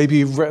person. Maybe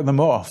you've written them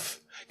off.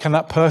 Can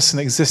that person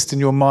exist in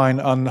your mind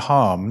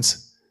unharmed?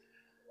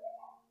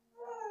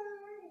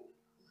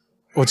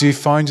 Or do you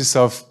find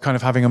yourself kind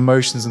of having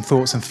emotions and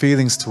thoughts and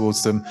feelings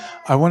towards them?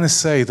 I want to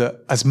say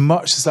that as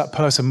much as that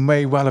person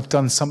may well have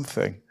done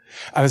something,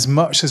 and as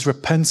much as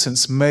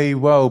repentance may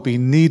well be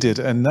needed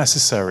and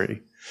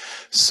necessary,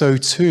 so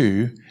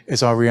too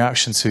is our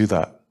reaction to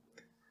that.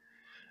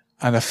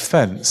 And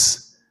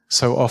offense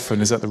so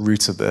often is at the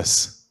root of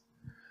this.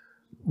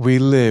 We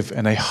live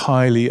in a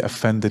highly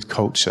offended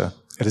culture.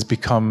 It has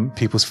become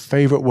people's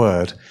favorite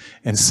word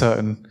in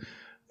certain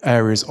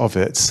areas of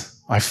it.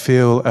 I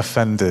feel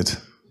offended.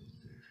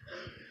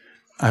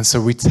 And so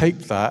we take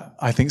that,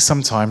 I think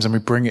sometimes, and we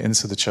bring it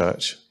into the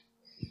church.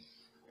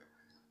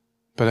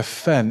 But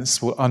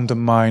offense will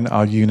undermine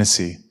our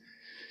unity.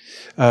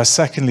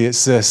 Secondly,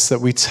 it's this,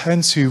 that we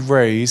tend to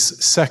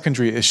raise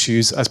secondary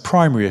issues as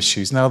primary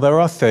issues. Now, there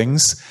are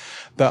things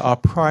that are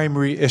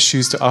primary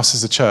issues to us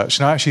as a church,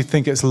 and I actually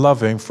think it's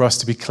loving for us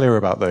to be clear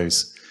about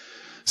those.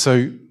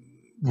 So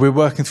we're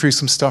working through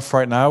some stuff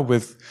right now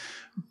with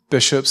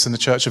bishops in the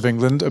Church of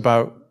England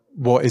about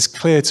what is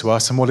clear to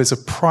us and what is a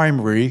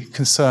primary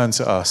concern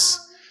to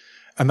us.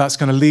 And that's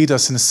going to lead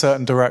us in a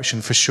certain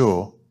direction for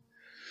sure.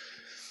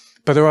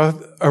 But there are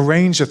a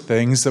range of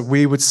things that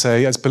we would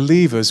say as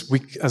believers,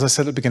 as I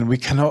said at the beginning, we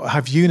cannot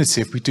have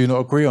unity if we do not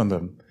agree on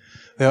them.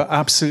 They are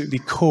absolutely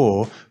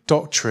core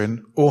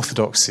doctrine,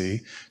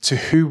 orthodoxy, to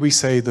who we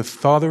say the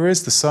Father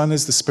is, the Son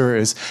is, the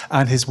Spirit is,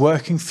 and His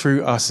working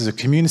through us as a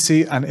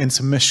community and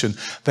intermission.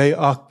 They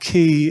are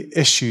key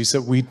issues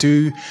that we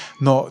do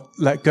not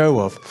let go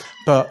of.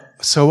 But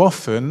so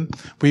often,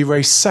 we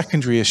raise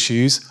secondary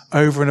issues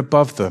over and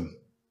above them.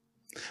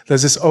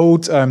 There's this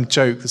old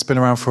joke that's been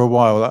around for a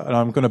while, and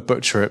I'm going to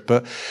butcher it,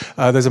 but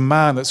there's a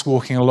man that's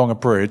walking along a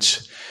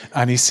bridge,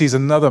 and he sees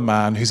another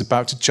man who's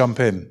about to jump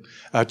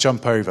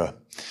over.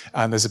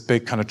 And there's a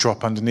big kind of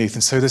drop underneath.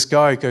 And so this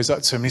guy goes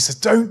up to him and he says,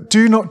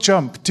 do not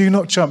jump, do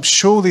not jump.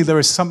 Surely there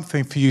is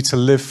something for you to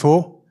live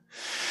for.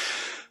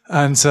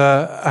 And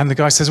the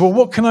guy says, well,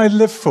 what can I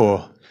live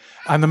for?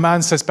 And the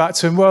man says back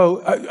to him,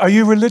 well, are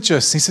you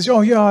religious? And he says,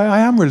 oh, yeah, I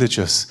am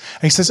religious.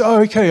 And he says,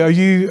 oh, okay, are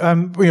you,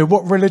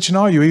 what religion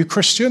are you? Are you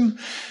Christian?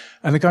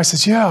 And the guy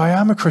says, yeah, I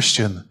am a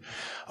Christian.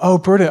 Oh,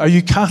 brilliant. Are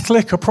you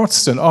Catholic or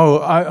Protestant?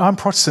 Oh, I'm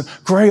Protestant.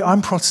 Great,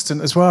 I'm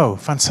Protestant as well.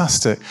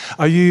 Fantastic.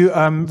 Are you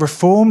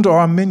Reformed or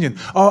Arminian?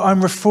 Oh, I'm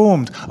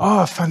Reformed.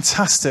 Oh,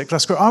 fantastic.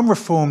 That's great. I'm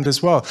Reformed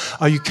as well.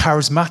 Are you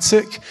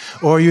charismatic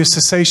or are you a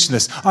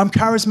cessationist? I'm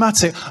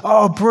charismatic.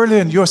 Oh,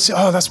 brilliant.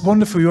 That's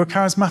wonderful. You're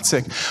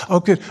charismatic.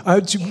 Oh, good.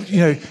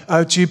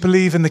 Do you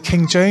believe in the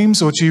King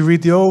James or do you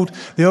read the old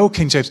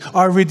King James?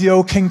 I read the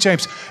old King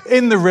James.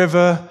 In the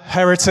river,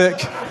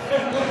 heretic.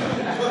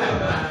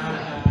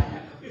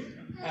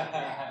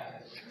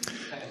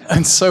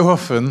 And so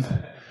often,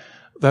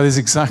 that is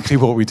exactly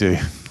what we do.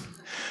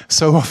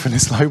 So often,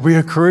 it's like we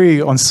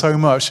agree on so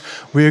much.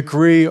 We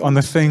agree on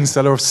the things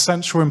that are of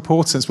central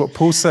importance. What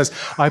Paul says,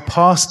 I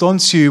passed on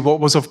to you what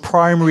was of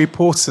primary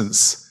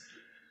importance.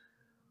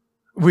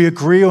 We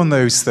agree on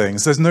those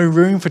things. There's no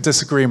room for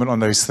disagreement on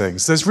those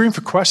things. There's room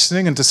for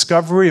questioning and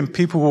discovery, and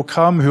people will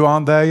come who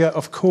aren't there yet,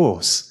 of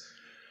course.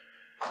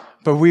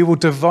 But we will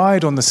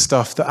divide on the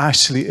stuff that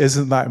actually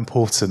isn't that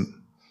important.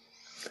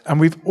 And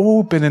we've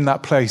all been in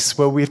that place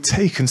where we've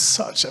taken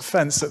such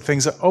offense at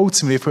things that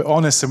ultimately, if we're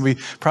honest, and we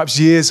perhaps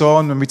years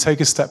on, when we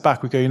take a step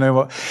back, we go, you know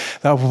what,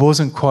 that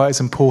wasn't quite as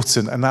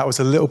important, and that was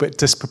a little bit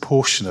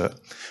disproportionate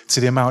to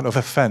the amount of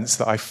offense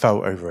that I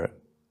felt over it.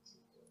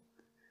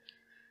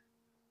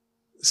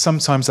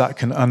 Sometimes that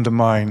can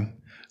undermine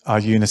our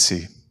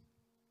unity.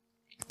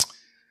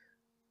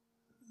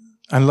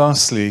 And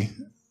lastly,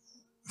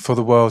 for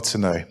the world to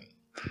know,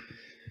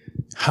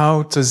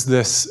 how does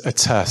this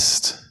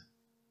attest?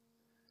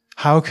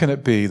 How can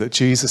it be that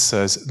Jesus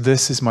says,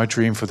 this is my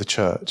dream for the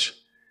church,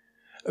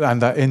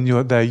 and that in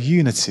their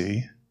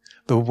unity,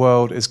 the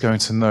world is going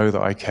to know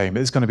that I came?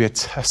 It is going to be a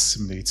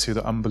testimony to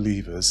the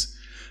unbelievers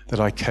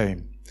that I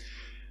came.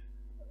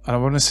 And I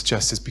want to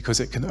suggest it's because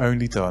it can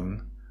only be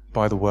done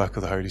by the work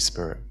of the Holy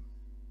Spirit.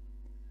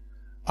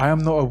 I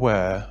am not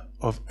aware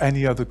of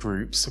any other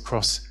groups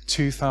across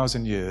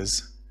 2,000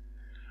 years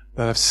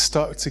that have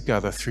stuck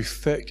together through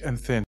thick and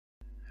thin.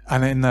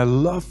 And in their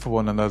love for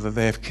one another,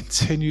 they have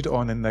continued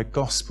on in their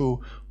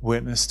gospel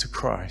witness to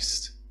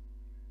Christ.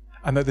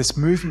 And that this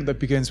movement that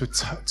begins with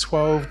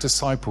 12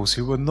 disciples,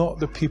 who were not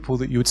the people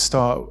that you would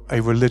start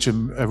a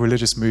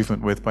religious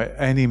movement with by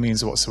any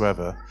means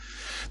whatsoever,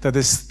 that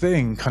this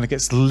thing kind of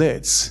gets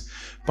lit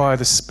by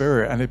the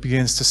Spirit and it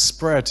begins to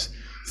spread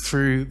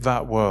through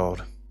that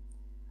world.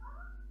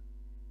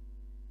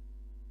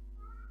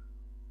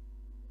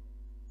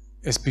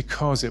 It's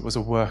because it was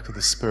a work of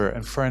the Spirit.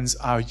 And friends,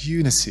 our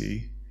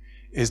unity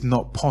is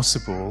not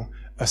possible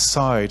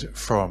aside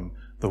from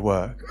the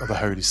work of the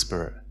Holy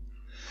Spirit.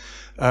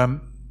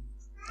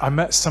 I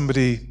met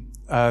somebody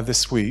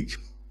this week,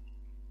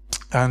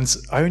 and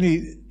I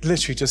only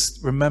literally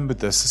just remembered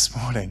this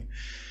morning.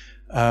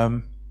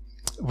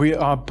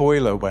 Our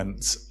boiler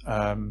went,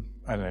 I don't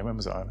know, when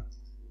was it on?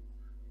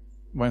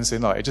 Wednesday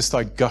night, it just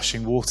started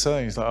gushing water.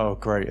 And he's like, oh,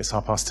 great, it's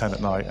 10:30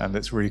 at night and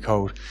it's really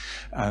cold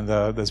and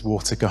there's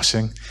water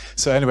gushing.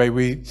 So anyway,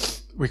 we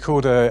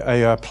called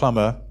a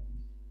plumber,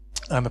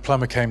 and the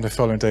plumber came the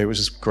following day, which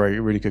is great,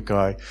 a really good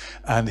guy.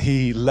 And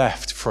he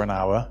left for an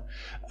hour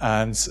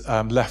and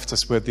left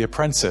us with the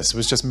apprentice. It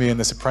was just me and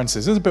this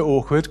apprentice. It was a bit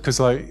awkward because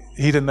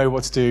he didn't know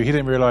what to do. He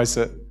didn't realize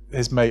that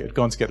his mate had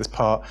gone to get this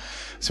part.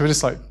 So we're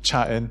just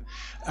chatting,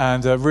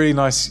 and a really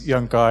nice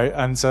young guy.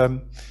 And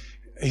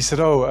he said,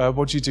 oh,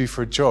 what do you do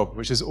for a job?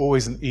 Which is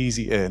always an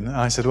easy in. And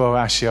I said, well,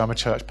 actually, I'm a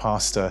church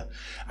pastor.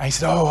 And he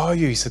said, oh, are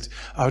you? He said,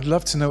 I would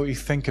love to know what you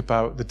think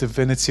about the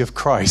divinity of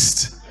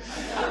Christ.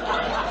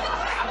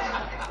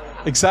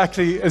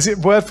 Exactly,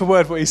 word for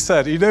word what he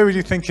said. You know when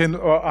you're thinking,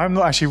 oh, I'm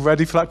not actually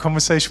ready for that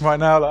conversation right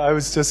now. I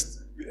was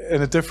just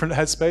in a different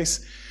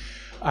headspace.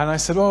 And I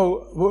said,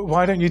 well,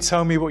 why don't you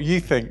tell me what you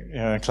think?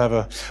 Yeah,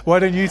 clever. Why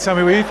don't you tell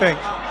me what you think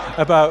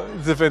about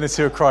the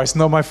divinity of Christ?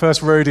 Not my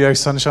first rodeo,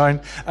 sunshine.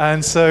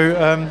 And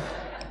so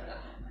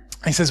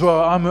he says,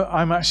 well,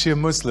 I'm actually a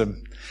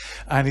Muslim.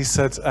 And he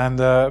said, and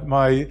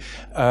my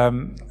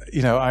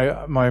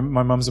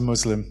mum's a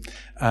Muslim.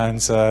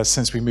 And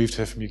since we moved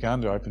here from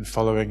Uganda, I've been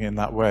following in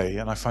that way.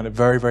 And I find it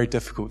very, very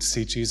difficult to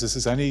see Jesus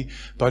as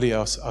anybody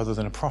else other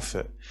than a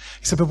prophet.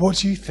 He said, but what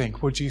do you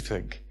think? What do you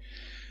think?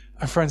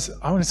 And friends,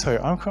 I want to tell you,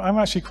 I'm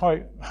actually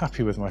quite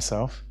happy with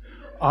myself.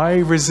 I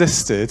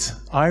resisted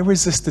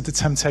the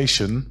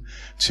temptation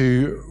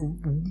to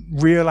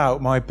reel out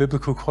my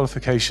biblical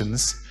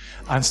qualifications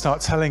and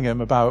start telling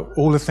him about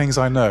all the things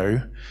I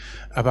know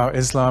about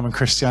Islam and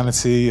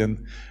Christianity and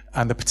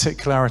the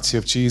particularity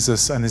of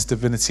Jesus and his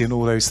divinity and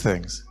all those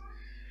things.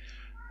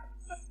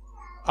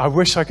 I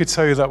wish I could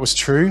tell you that was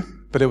true,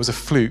 but it was a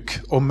fluke,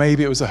 or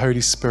maybe it was the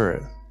Holy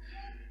Spirit.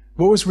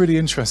 What was really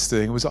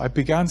interesting was I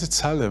began to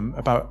tell him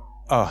about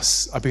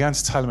us. I began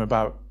to tell him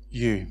about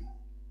you.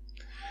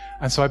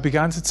 And so I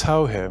began to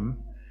tell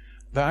him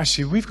that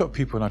actually we've got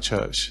people in our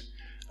church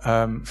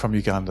from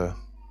Uganda.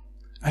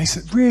 And he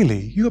said, really?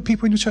 You got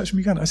people in your church from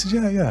Uganda? I said,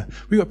 yeah.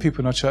 We got people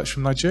in our church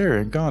from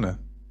Nigeria and Ghana.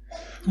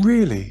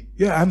 Really?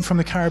 Yeah, and from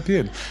the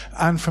Caribbean,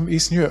 and from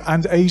Eastern Europe,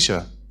 and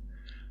Asia.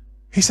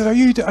 He said,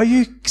 are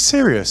you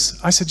serious?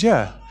 I said,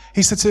 yeah.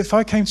 He said, so if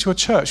I came to your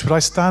church, would I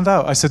stand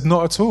out? I said,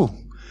 not at all.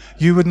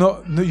 You would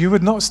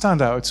not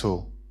stand out at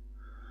all.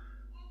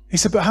 He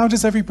said, but how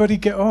does everybody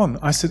get on?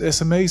 I said, it's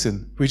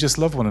amazing. We just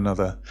love one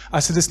another. I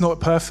said, it's not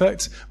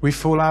perfect. We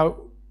fall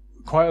out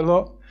quite a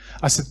lot.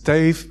 I said,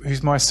 Dave,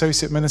 who's my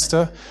associate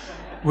minister,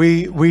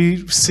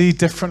 we see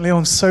differently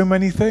on so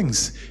many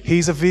things.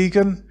 He's a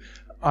vegan.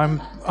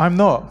 I'm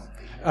not.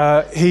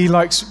 He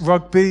likes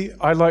rugby.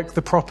 I like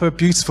the proper,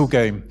 beautiful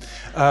game.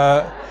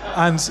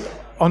 And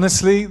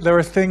honestly, there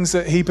are things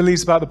that he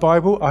believes about the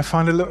Bible. I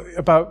find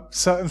about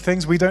certain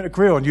things we don't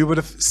agree on. You would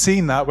have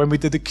seen that when we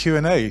did the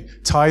Q&A.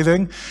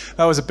 Tithing,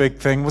 that was a big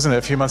thing, wasn't it,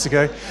 a few months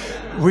ago?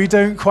 We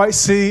don't quite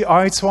see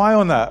eye to eye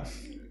on that.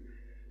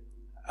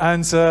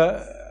 And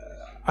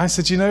I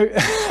said,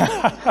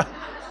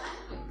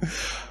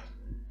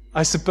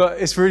 I said, but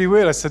it's really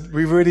weird. I said,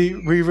 we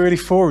really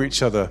for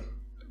each other.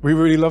 We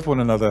really love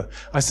one another.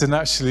 I said, and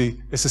actually,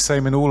 it's the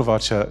same in all of our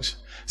church.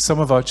 Some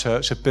of our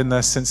church have been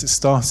there since it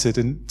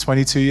started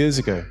 22 years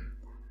ago.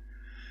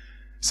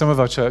 Some of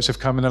our church have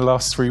come in the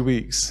last 3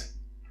 weeks.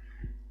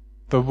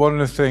 But one of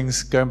the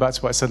things, going back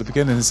to what I said at the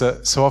beginning, is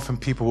that so often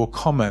people will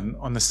comment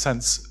on the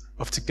sense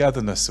of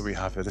togetherness that we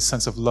have here, the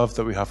sense of love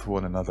that we have for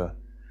one another.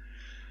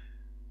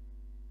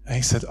 And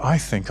he said, I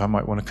think I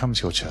might want to come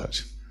to your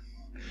church.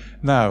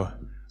 Now,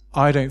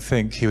 I don't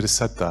think he would have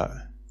said that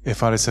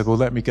if I'd have said, well,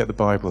 let me get the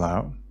Bible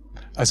out.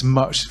 As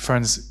much,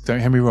 friends,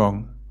 don't hear me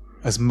wrong,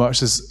 as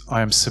much as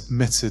I am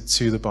submitted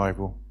to the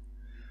Bible.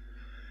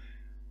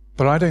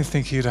 But I don't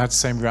think he'd had the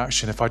same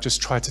reaction if I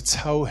just tried to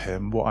tell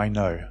him what I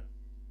know.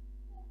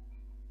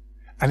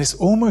 And it's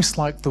almost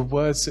like the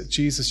words that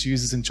Jesus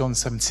uses in John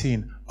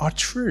 17 are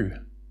true.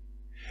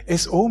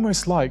 It's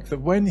almost like that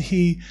when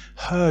he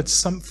heard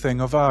something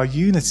of our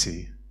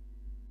unity,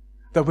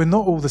 that we're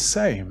not all the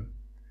same,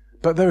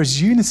 but there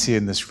is unity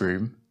in this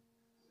room.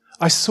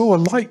 I saw a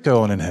light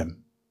go on in him.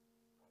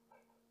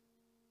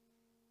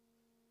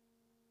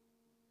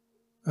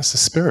 That's the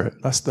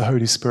Spirit. That's the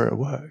Holy Spirit at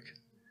work.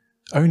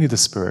 Only the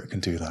Spirit can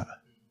do that.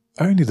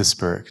 Only the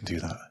Spirit can do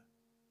that.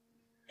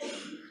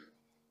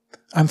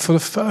 And for the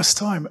first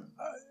time,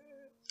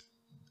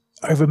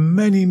 over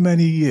many,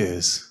 many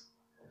years,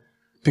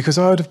 because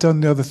I would have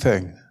done the other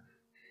thing,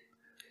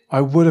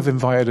 I would have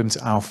invited him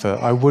to Alpha.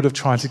 I would have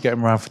tried to get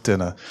him around for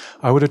dinner.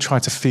 I would have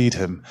tried to feed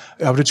him.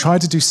 I would have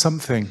tried to do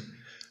something.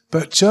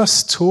 But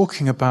just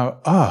talking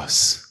about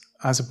us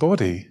as a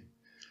body,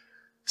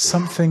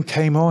 something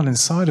came on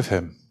inside of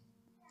him.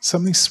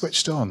 Something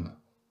switched on.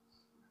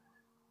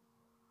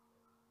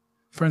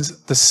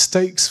 Friends, the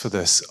stakes for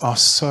this are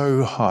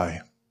so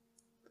high.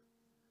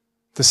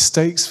 The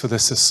stakes for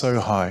this are so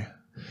high.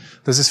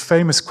 There's this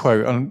famous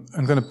quote, and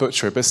I'm going to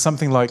butcher it, but it's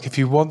something like, if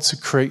you want to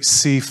create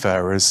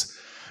seafarers,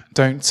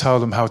 don't tell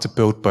them how to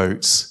build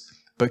boats,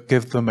 but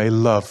give them a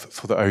love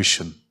for the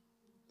ocean.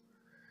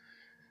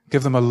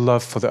 Give them a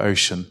love for the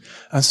ocean.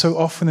 And so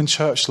often in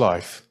church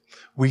life,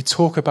 we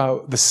talk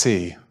about the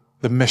sea,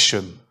 the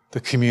mission, the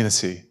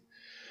community,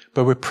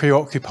 but we're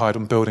preoccupied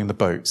on building the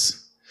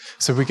boats.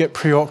 So we get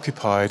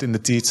preoccupied in the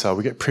detail.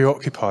 We get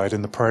preoccupied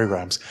in the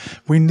programs.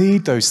 We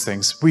need those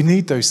things. We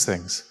need those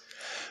things.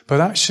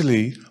 But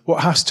actually,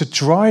 what has to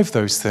drive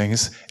those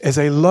things is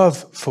a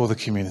love for the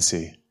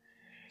community.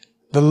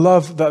 The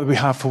love that we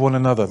have for one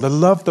another, the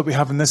love that we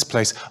have in this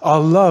place, our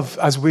love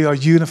as we are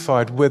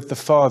unified with the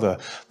Father.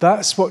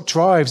 That's what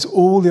drives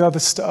all the other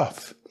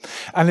stuff.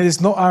 And it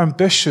is not our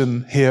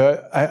ambition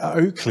here at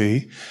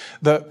Oakley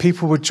that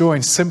people would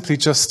join simply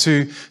just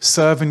to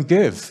serve and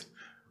give.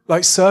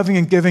 Like, serving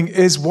and giving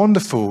is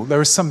wonderful.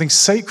 There is something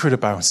sacred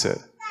about it.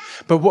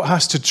 But what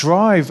has to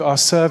drive our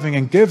serving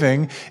and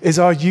giving is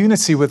our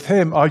unity with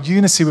him, our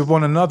unity with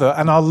one another,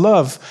 and our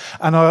love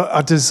and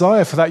our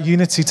desire for that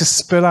unity to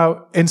spill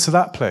out into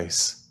that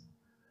place.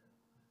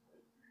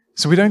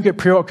 So we don't get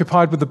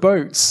preoccupied with the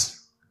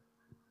boats,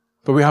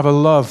 but we have a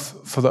love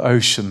for the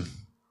ocean.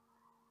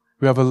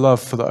 We have a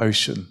love for the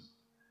ocean.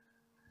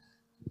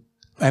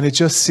 And it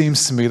just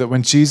seems to me that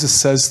when Jesus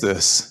says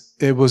this,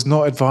 it was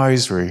not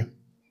advisory.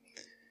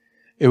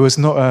 It was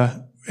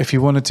not if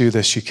you want to do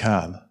this, you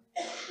can.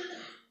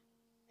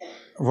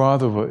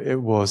 Rather,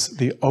 it was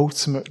the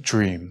ultimate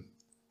dream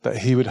that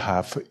he would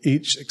have for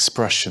each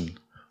expression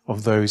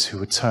of those who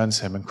would turn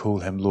to him and call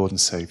him Lord and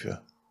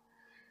Savior.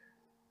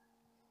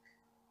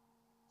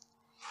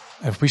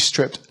 If we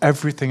stripped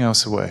everything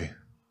else away,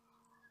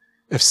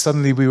 if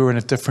suddenly we were in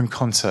a different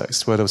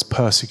context where there was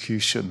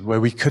persecution,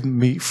 where we couldn't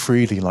meet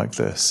freely like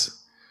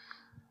this,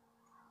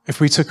 if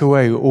we took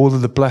away all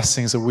of the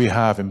blessings that we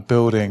have in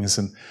buildings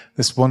and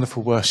this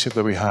wonderful worship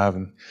that we have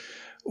and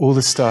all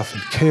this stuff,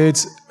 and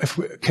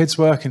kids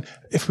working,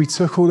 if we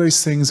took all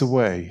those things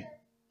away,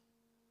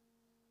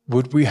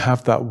 would we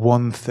have that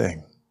one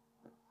thing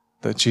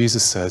that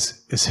Jesus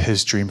says is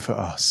his dream for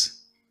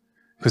us?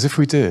 Because if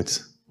we did,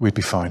 we'd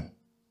be fine.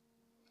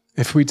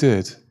 If we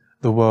did,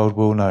 the world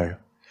will know.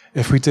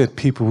 If we did,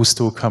 people will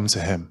still come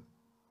to him.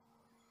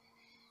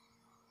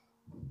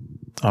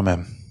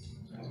 Amen.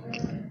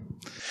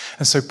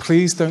 And so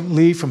please don't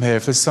leave from here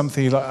if there's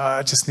something you're like,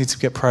 I just need to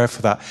get prayer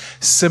for that.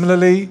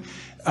 Similarly,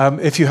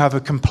 if you have a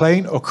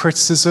complaint or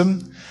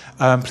criticism,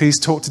 please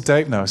talk to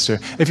Dave. No, sir.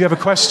 If you have a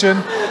question,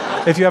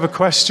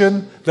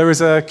 there is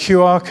a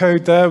QR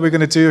code there. We're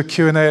going to do a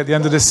Q&A at the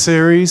end of this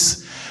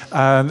series.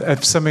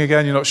 If something,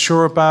 again, you're not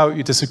sure about,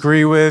 you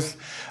disagree with,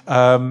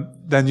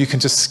 then you can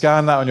just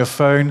scan that on your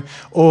phone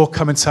or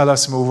come and tell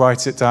us and we'll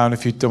write it down.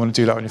 If you don't want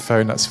to do that on your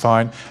phone, that's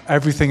fine.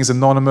 Everything is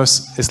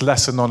anonymous. It's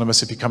less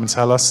anonymous if you come and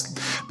tell us.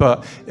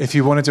 But if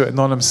you want to do it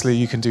anonymously,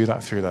 you can do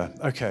that through there.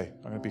 Okay,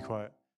 I'm going to be quiet.